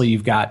 Obviously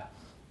you've got,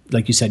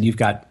 like you said, you've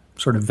got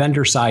sort of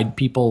vendor side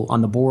people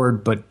on the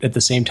board, but at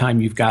the same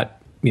time you've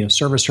got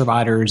service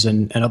providers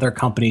and other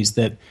companies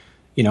that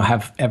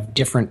have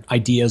different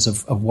ideas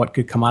of what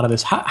could come out of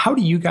this. How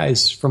do you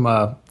guys, from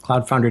a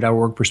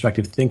cloudfoundry.org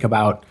perspective, think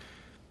about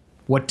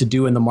what to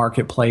do in the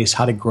marketplace,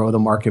 how to grow the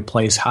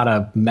marketplace, how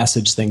to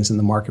message things in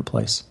the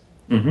marketplace?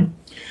 Mm-hmm.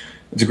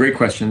 It's a great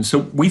question. So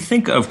we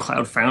think of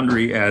Cloud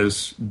Foundry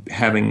as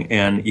having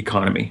an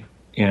economy,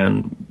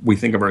 and we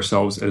think of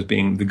ourselves as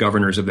being the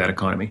governors of that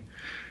economy.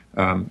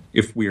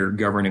 If we're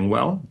governing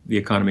well, the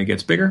economy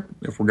gets bigger.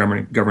 If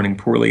we're governing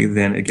poorly,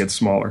 then it gets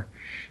smaller.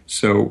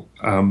 So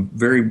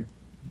very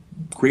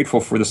grateful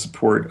for the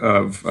support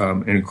of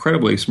an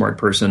incredibly smart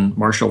person,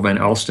 Marshall Van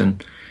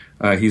Alsten,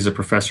 He's a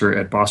professor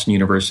at Boston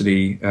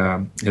University,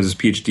 has his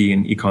PhD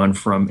in econ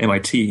from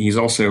MIT. He's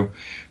also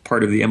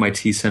part of the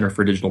MIT Center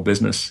for Digital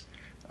Business.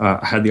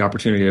 I had the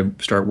opportunity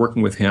to start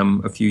working with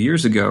him a few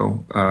years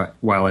ago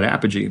while at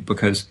Apogee,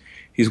 because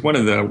he's one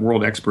of the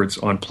world experts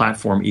on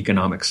platform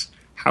economics.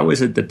 How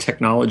is it that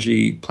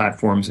technology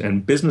platforms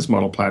and business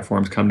model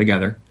platforms come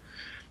together?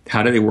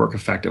 How do they work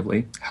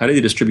effectively? How do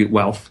they distribute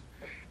wealth?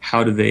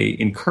 How do they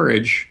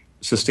encourage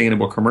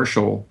sustainable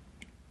commercial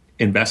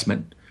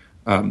investment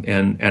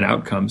and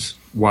outcomes,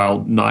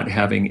 while not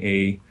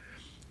having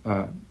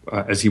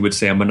as he would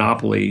say, a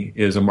monopoly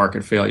is a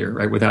market failure,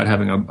 right? Without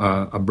having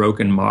a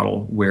broken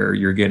model where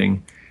you're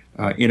getting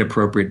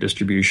inappropriate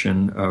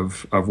distribution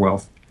of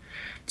wealth.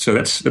 So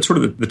that's sort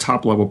of the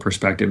top level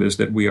perspective, is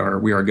that we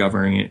are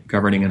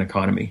governing an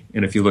economy.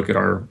 And if you look at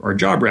our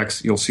job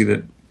recs, you'll see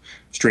that,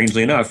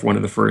 strangely enough, one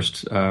of the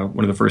first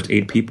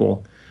 8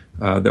 people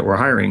that we're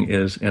hiring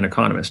is an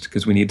economist,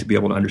 because we need to be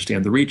able to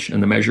understand the reach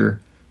and the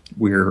measure.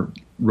 We're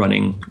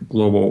running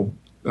global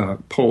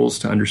polls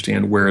to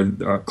understand where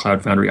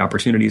Cloud Foundry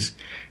opportunities.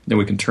 Then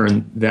we can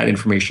turn that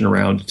information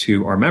around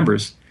to our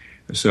members,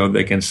 so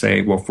they can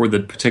say, well, for the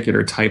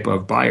particular type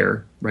of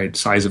buyer, right,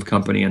 size of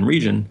company and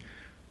region,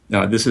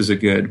 this is a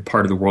good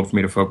part of the world for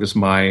me to focus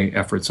my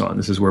efforts on.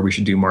 This is where we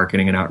should do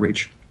marketing and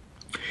outreach.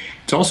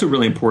 It's also a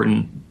really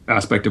important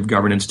aspect of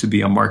governance to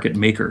be a market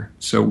maker.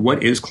 So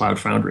what is Cloud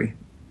Foundry?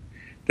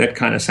 That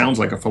kind of sounds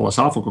like a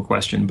philosophical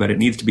question, but it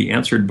needs to be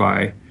answered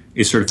by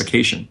a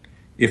certification.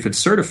 If it's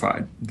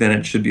certified, then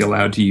it should be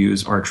allowed to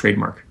use our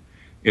trademark.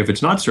 If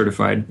it's not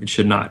certified, it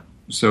should not.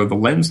 So the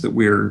lens that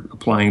we're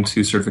applying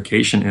to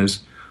certification is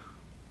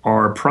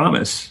our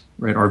promise,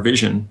 right? Our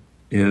vision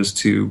is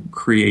to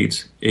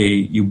create a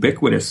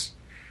ubiquitous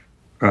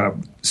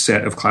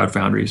set of Cloud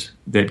Foundries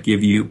that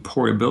give you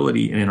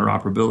portability and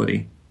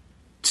interoperability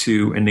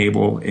to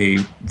enable a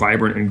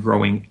vibrant and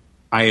growing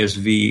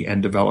ISV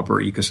and developer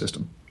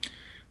ecosystem.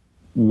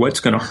 What's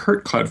going to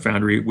hurt Cloud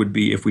Foundry would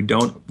be if we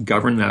don't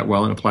govern that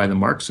well and apply the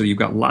mark. So you've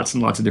got lots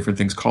and lots of different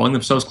things calling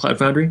themselves Cloud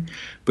Foundry,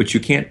 but you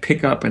can't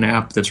pick up an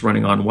app that's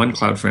running on one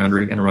Cloud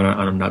Foundry and run it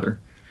on another.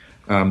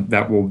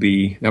 That will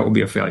be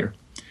a failure.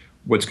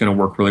 What's going to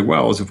work really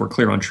well is if we're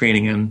clear on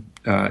training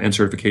and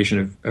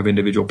certification of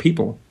individual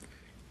people,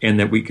 and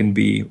that we can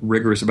be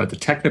rigorous about the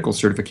technical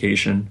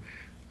certification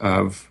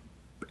of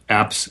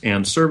apps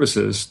and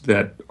services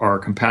that are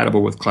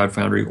compatible with Cloud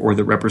Foundry or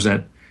that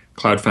represent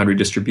Cloud Foundry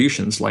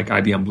distributions like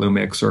IBM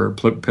Bluemix or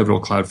Pivotal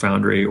Cloud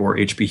Foundry or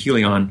HP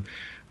Helion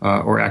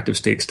or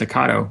ActiveState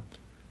Staccato.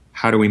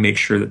 How do we make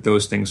sure that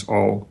those things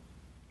all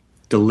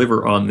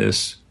deliver on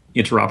this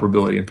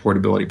interoperability and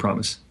portability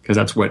promise? Because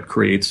that's what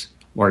creates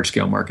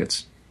large-scale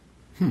markets.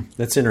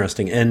 That's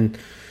interesting. And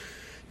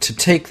to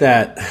take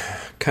that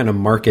kind of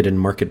market and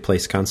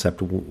marketplace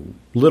concept a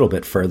little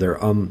bit further,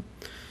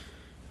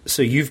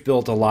 so you've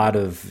built a lot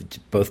of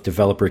both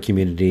developer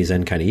communities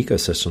and kind of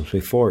ecosystems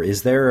before.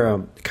 Is there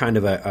a kind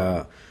of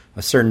a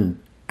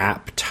certain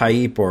app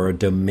type or a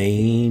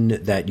domain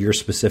that you're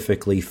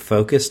specifically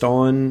focused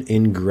on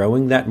in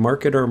growing that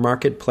market or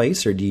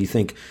marketplace? Or do you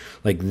think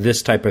like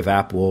this type of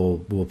app will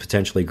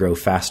potentially grow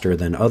faster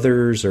than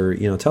others? Or,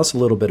 tell us a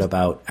little bit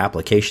about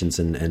applications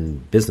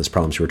and business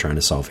problems you were trying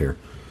to solve here.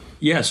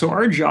 Yeah, so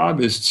our job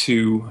is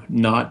to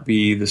not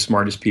be the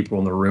smartest people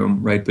in the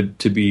room, right? But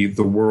to be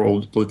the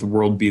world, let the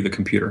world be the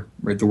computer,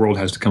 right? The world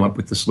has to come up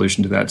with the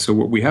solution to that. So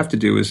what we have to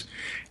do is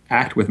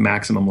act with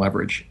maximum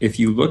leverage. If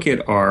you look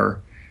at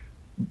our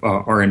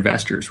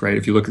investors, right?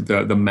 If you look at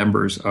the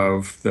members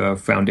of the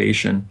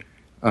foundation,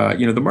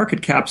 the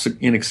market cap's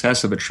in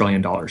excess of $1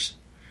 trillion.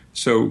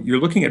 So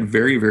you're looking at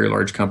very, very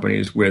large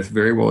companies with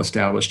very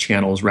well-established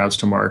channels, routes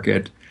to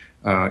market,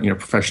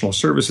 professional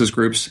services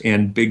groups,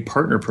 and big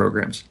partner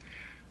programs.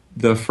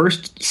 The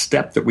first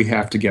step that we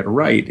have to get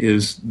right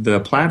is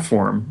the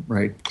platform,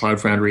 right? Cloud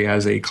Foundry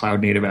as a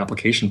cloud-native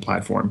application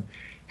platform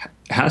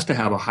has to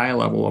have a high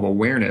level of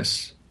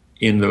awareness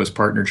in those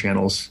partner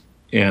channels,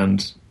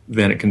 and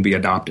then it can be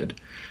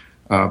adopted.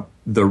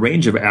 The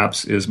range of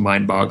apps is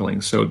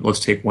mind-boggling. So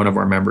let's take one of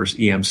our members,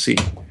 EMC.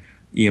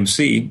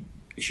 EMC,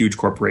 huge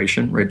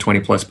corporation, right?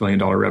 $20+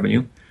 billion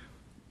revenue.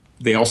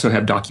 They also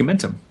have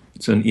Documentum.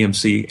 It's an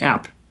EMC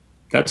app.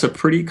 That's a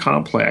pretty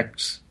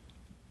complex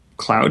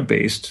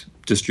cloud-based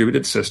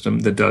distributed system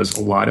that does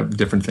a lot of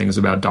different things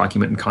about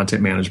document and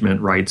content management,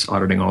 rights,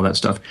 auditing, all that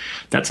stuff.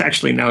 That's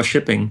actually now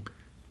shipping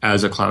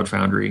as a Cloud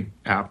Foundry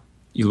app.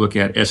 You look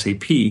at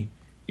SAP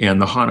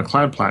and the HANA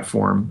Cloud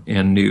Platform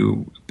and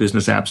new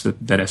business apps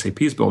that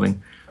SAP is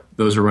building,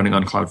 those are running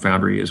on Cloud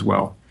Foundry as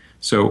well.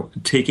 So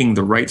taking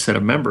the right set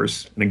of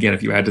members, and again,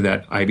 if you add to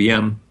that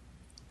IBM,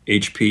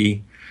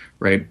 HP,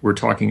 right, we're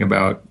talking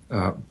about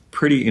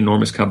pretty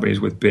enormous companies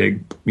with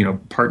big,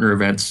 partner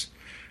events,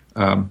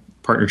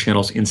 partner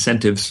channels,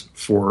 incentives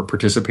for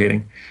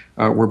participating.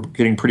 We're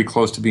getting pretty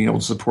close to being able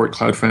to support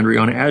Cloud Foundry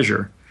on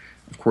Azure.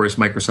 Of course,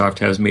 Microsoft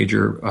has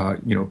major,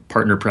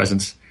 partner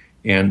presence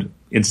and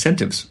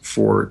incentives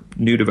for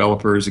new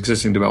developers,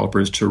 existing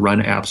developers to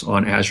run apps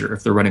on Azure.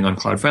 If they're running on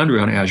Cloud Foundry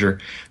on Azure,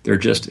 they're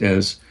just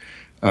as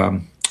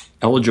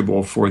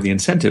eligible for the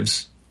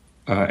incentives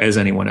as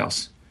anyone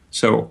else.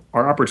 So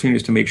our opportunity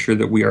is to make sure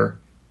that we are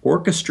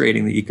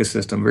orchestrating the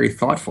ecosystem very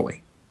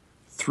thoughtfully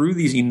through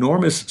these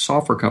enormous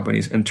software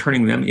companies and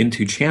turning them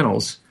into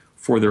channels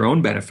for their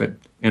own benefit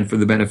and for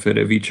the benefit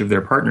of each of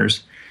their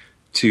partners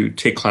to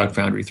take Cloud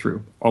Foundry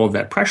through. All of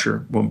that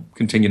pressure will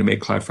continue to make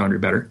Cloud Foundry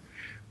better.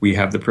 We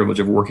have the privilege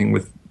of working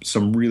with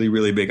some really,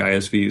 really big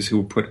ISVs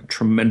who put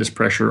tremendous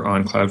pressure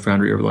on Cloud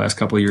Foundry over the last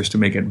couple of years to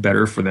make it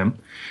better for them,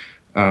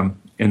 and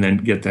then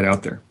get that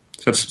out there.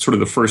 So that's sort of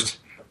the first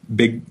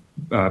big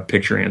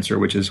picture answer,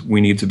 which is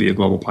we need to be a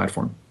global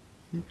platform.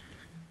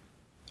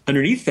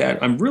 Underneath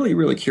that, I'm really,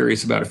 really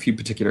curious about a few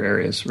particular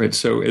areas, right?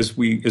 So as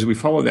we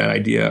follow that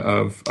idea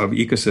of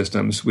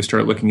ecosystems, we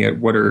start looking at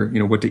what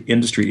do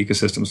industry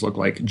ecosystems look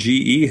like.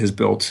 GE has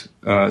built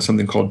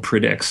something called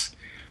Predix,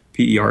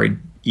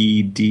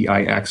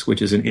 PEREDIX,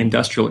 which is an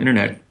industrial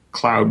internet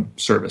cloud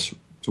service.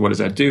 So what does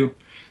that do?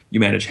 You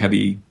manage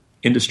heavy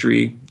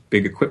industry,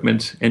 big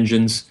equipment,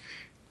 engines,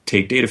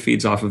 take data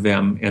feeds off of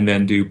them, and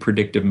then do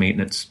predictive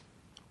maintenance.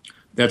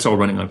 That's all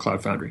running on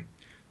Cloud Foundry.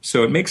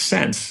 So it makes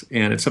sense,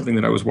 and it's something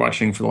that I was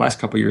watching for the last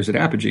couple of years at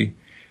Apogee.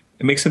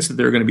 It makes sense that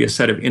there are going to be a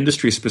set of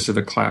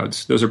industry-specific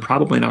clouds. Those are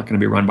probably not going to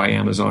be run by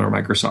Amazon or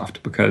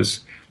Microsoft because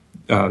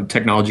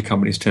technology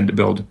companies tend to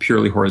build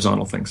purely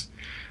horizontal things.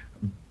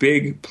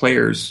 Big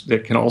players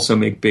that can also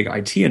make big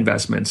IT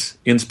investments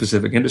in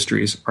specific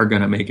industries are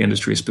going to make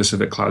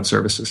industry-specific cloud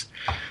services.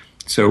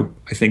 So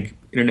I think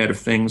Internet of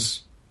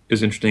Things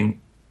is interesting.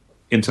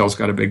 Intel's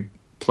got a big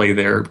play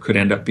there, could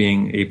end up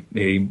being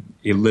a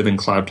living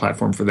cloud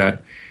platform for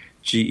that.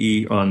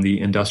 GE on the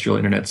industrial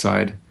internet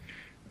side.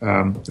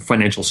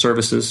 Financial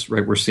services,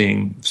 right? We're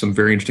seeing some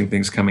very interesting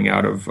things coming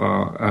out of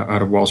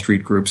Wall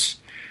Street groups.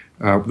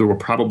 There will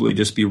probably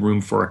just be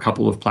room for a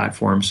couple of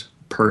platforms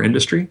per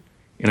industry,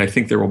 and I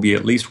think there will be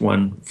at least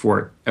one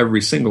for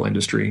every single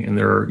industry. And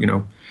there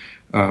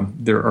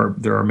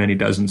are many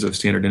dozens of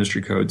standard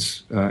industry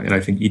codes, and I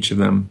think each of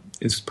them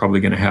is probably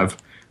going to have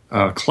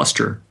a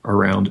cluster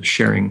around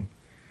sharing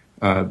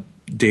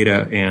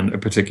data and a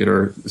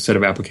particular set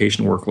of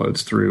application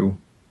workloads through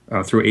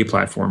a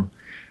platform.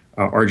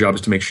 Our job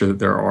is to make sure that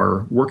there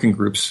are working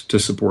groups to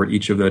support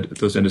each of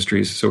those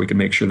industries, so we can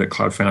make sure that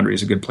Cloud Foundry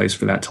is a good place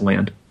for that to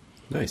land.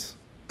 Nice.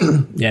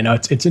 Yeah, no,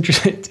 it's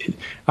interesting.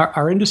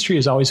 Our industry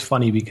is always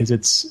funny because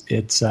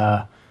it's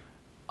a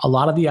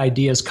lot of the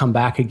ideas come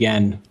back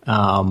again.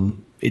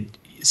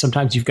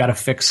 Sometimes you've got to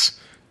fix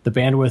the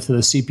bandwidth of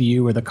the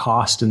CPU or the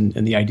cost, and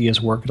the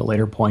ideas work at a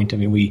later point. I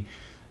mean,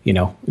 in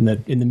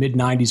the mid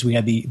 90s, we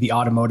had the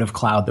automotive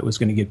cloud that was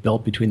going to get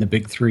built between the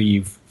big three.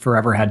 You've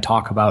forever had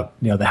talk about,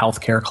 the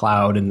healthcare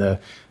cloud and the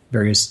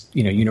various,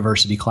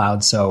 university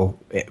clouds. So,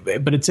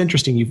 but it's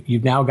interesting.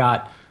 You've now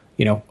got,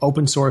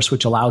 open source,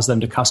 which allows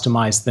them to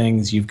customize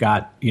things. You've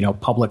got,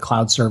 public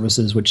cloud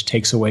services, which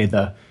takes away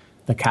the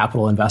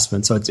capital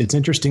investment. So it's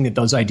interesting that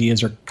those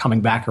ideas are coming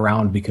back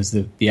around because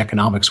the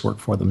economics work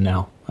for them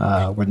now,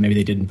 where maybe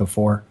they didn't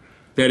before.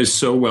 That is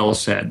so well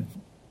said.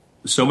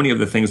 So many of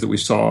the things that we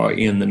saw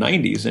in the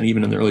 90s and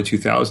even in the early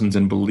 2000s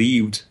and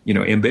believed,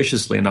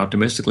 ambitiously and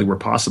optimistically were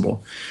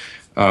possible,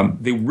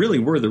 they really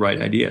were the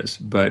right ideas.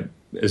 But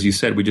as you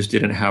said, we just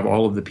didn't have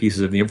all of the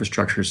pieces of the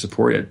infrastructure to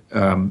support it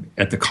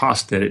at the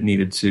cost that it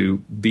needed to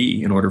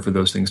be in order for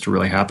those things to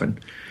really happen.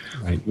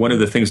 Right. One of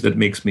the things that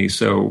makes me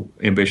so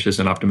ambitious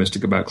and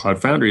optimistic about Cloud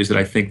Foundry is that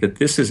I think that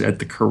this is at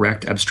the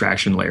correct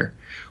abstraction layer.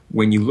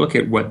 When you look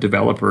at what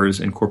developers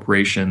and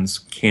corporations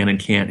can and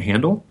can't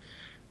handle,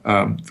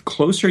 the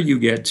closer you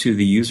get to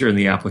the user and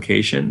the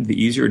application,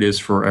 the easier it is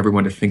for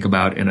everyone to think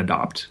about and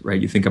adopt, right?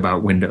 You think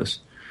about Windows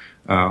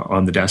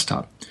on the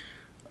desktop.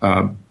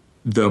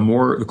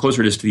 The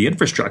closer it is to the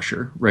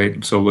infrastructure,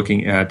 right? So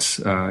looking at,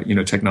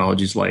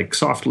 technologies like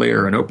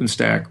SoftLayer and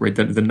OpenStack, right?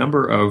 The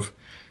number of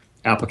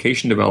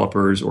application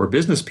developers or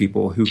business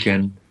people who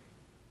can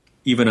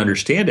even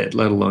understand it,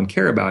 let alone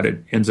care about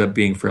it, ends up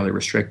being fairly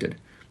restricted.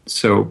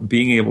 So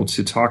being able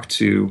to talk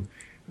to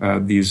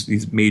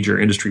these major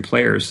industry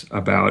players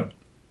about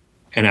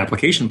an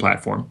application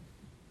platform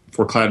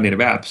for cloud native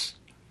apps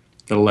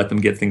that'll let them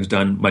get things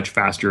done much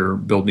faster,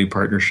 build new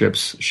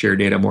partnerships, share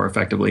data more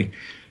effectively.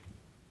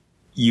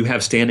 You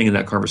have standing in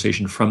that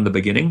conversation from the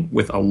beginning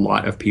with a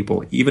lot of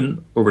people,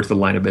 even over to the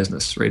line of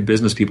business, right?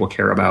 Business people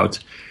care about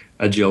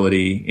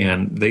agility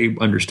and they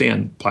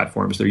understand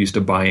platforms. They're used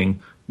to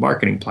buying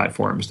marketing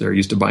platforms. They're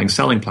used to buying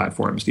selling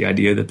platforms. The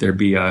idea that there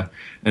be an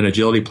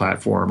agility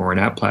platform or an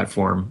app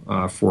platform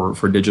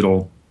for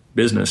digital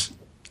business,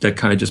 that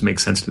kind of just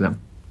makes sense to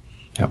them.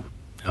 Yep.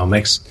 No,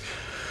 makes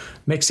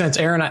sense.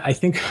 Aaron, I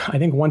think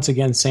once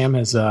again, Sam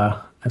has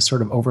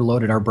sort of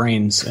overloaded our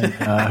brains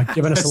and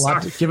given us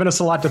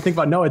a lot to think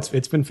about. No,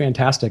 it's been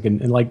fantastic.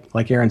 And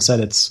like Aaron said,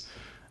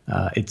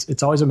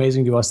 it's always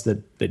amazing to us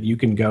that you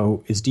can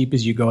go as deep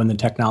as you go in the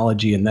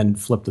technology and then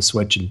flip the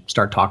switch and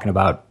start talking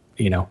about,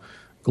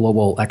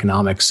 global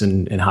economics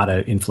and how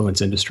to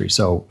influence industry.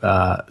 So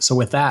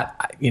with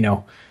that,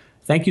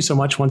 thank you so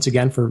much once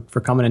again for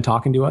coming and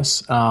talking to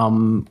us.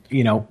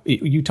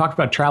 You talked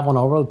about traveling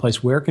all over the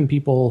place. Where can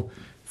people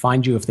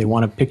find you if they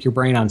want to pick your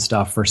brain on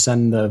stuff or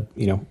send the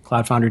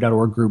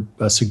cloudfoundry.org group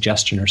a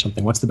suggestion or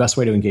something? What's the best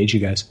way to engage you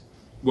guys?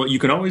 Well, you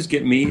can always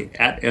get me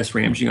at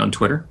sramsey on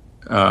Twitter.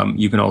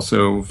 You can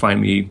also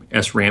find me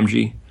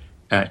sramsey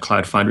at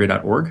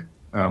cloudfoundry.org.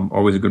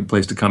 Always a good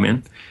place to come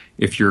in.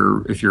 If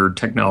you're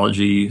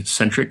technology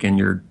centric and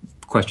your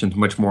question's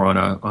much more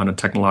on a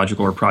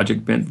technological or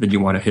project bent, then you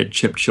want to hit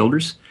Chip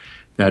Childers.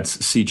 That's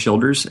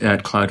cchilders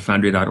at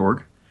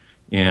cloudfoundry.org.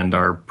 And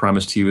our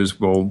promise to you is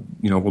we'll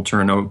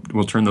turn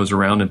those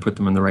around and put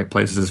them in the right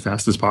places as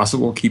fast as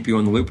possible, keep you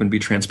in the loop, and be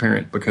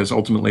transparent, because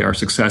ultimately our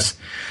success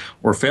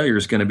or failure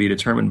is going to be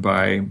determined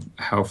by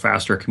how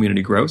fast our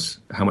community grows,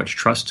 how much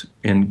trust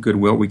and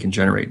goodwill we can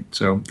generate.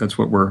 So that's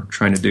what we're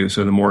trying to do.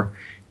 So the more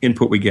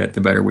input we get,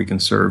 the better we can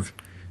serve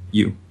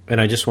you.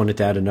 And I just wanted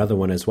to add another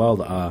one as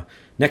well.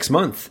 Next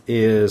month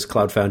is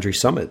Cloud Foundry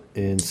Summit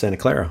in Santa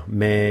Clara,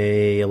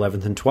 May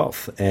 11th and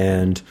 12th.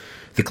 And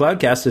the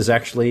Cloudcast is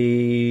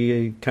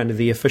actually kind of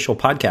the official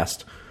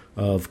podcast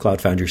of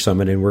Cloud Foundry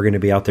Summit, and we're going to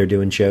be out there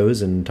doing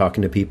shows and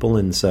talking to people.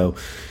 And so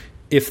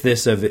if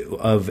this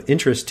of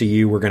interest to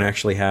you, we're going to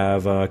actually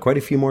have quite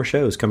a few more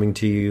shows coming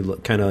to you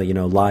kind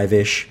of,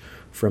 live-ish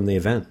from the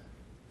event.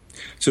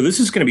 So this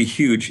is going to be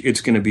huge.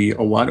 It's going to be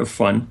a lot of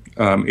fun.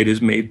 It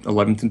is May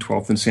 11th and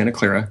 12th in Santa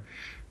Clara.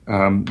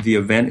 The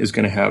event is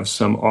going to have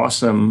some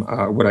awesome,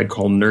 what I'd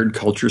call nerd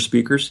culture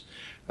speakers.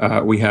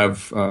 We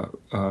have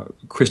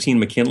Christine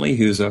McKinley,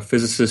 who's a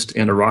physicist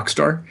and a rock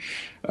star.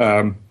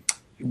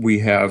 We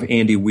have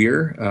Andy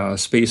Weir,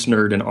 space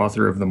nerd and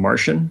author of The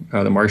Martian.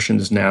 The Martian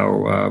is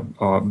now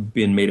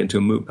been made into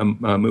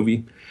a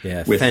movie.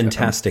 Yeah,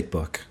 fantastic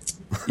book.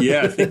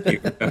 Yeah, thank you.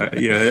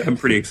 Yeah, I'm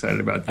pretty excited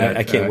about that.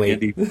 I can't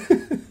wait.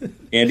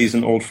 Andy's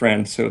an old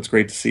friend, so it's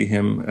great to see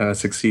him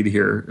succeed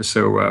here.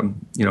 So,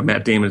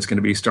 Matt Damon is going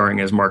to be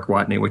starring as Mark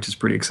Watney, which is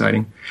pretty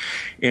exciting.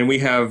 And we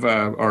have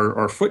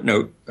our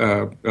footnote,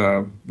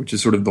 which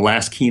is sort of the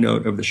last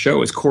keynote of the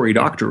show, is Cory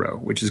Doctorow,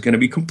 which is going to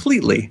be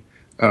completely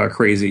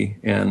crazy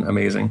and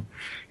amazing.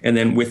 And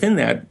then within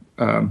that,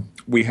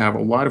 we have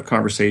a lot of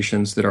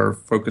conversations that are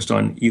focused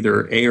on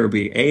either A or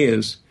B. A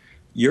is,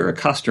 you're a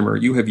customer,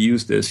 you have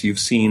used this, you've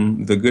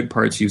seen the good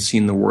parts, you've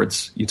seen the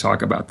warts, you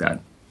talk about that.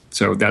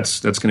 So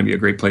that's going to be a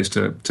great place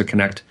to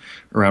connect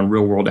around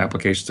real world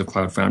applications of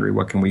Cloud Foundry.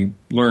 What can we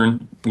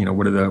learn?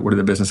 What are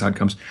the business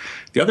outcomes?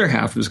 The other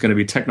half is going to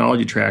be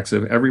technology tracks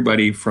of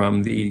everybody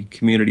from the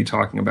community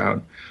talking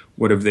about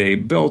what have they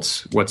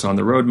built, what's on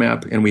the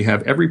roadmap, and we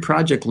have every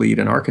project lead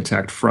and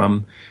architect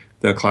from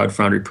the Cloud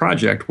Foundry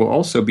project will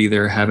also be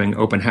there having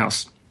open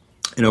house.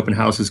 An open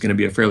house is going to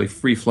be a fairly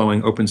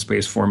free-flowing open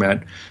space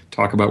format,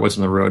 talk about what's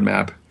on the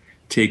roadmap,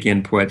 take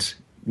input,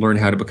 learn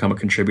how to become a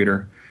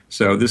contributor.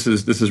 So this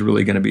is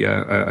really going to be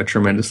a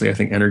tremendously, I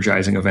think,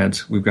 energizing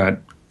event. We've got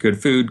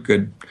good food,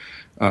 good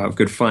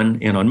fun,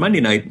 and on Monday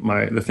night,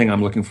 the thing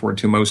I'm looking forward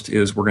to most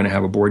is we're going to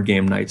have a board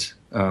game night.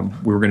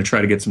 We were going to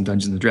try to get some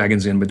Dungeons and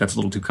Dragons in, but that's a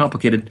little too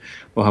complicated.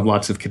 We'll have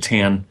lots of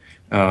Catan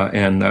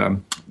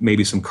and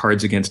maybe some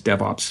Cards Against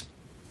DevOps.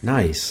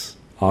 Nice.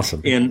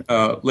 Awesome. And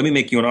let me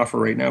make you an offer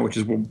right now, which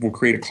is we'll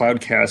create a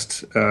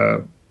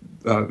Cloudcast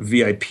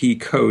VIP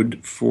code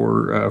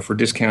for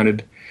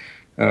discounted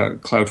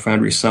Cloud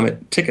Foundry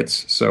Summit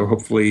tickets. So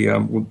hopefully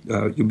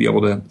you'll be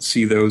able to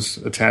see those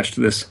attached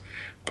to this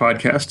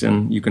podcast,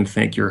 and you can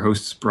thank your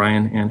hosts,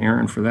 Brian and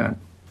Aaron, for that.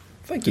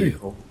 Thank you.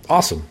 Cool.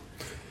 Awesome.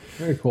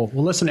 Very cool.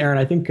 Well, listen, Aaron,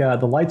 I think the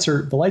lights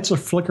are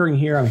flickering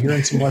here. I'm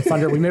hearing some more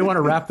thunder. We may want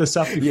to wrap this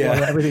up before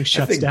everything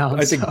shuts down.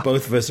 I think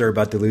both of us are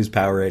about to lose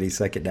power any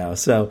second now.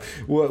 So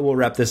we'll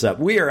wrap this up.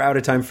 We are out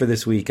of time for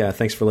this week.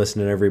 Thanks for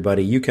listening,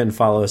 everybody. You can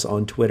follow us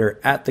on Twitter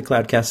at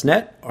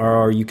thecloudcastnet,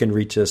 or you can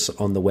reach us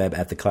on the web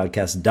at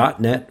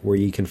thecloudcast.net, where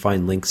you can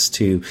find links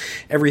to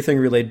everything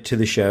related to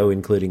the show,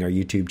 including our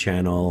YouTube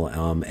channel,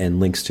 and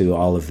links to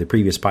all of the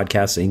previous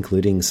podcasts,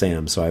 including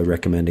Sam. So I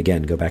recommend,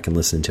 again, go back and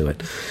listen to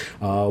it.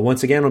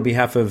 Once again, on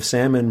behalf of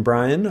Sam and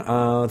Brian,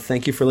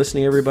 thank you for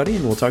listening, everybody,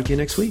 and we'll talk to you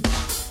next week.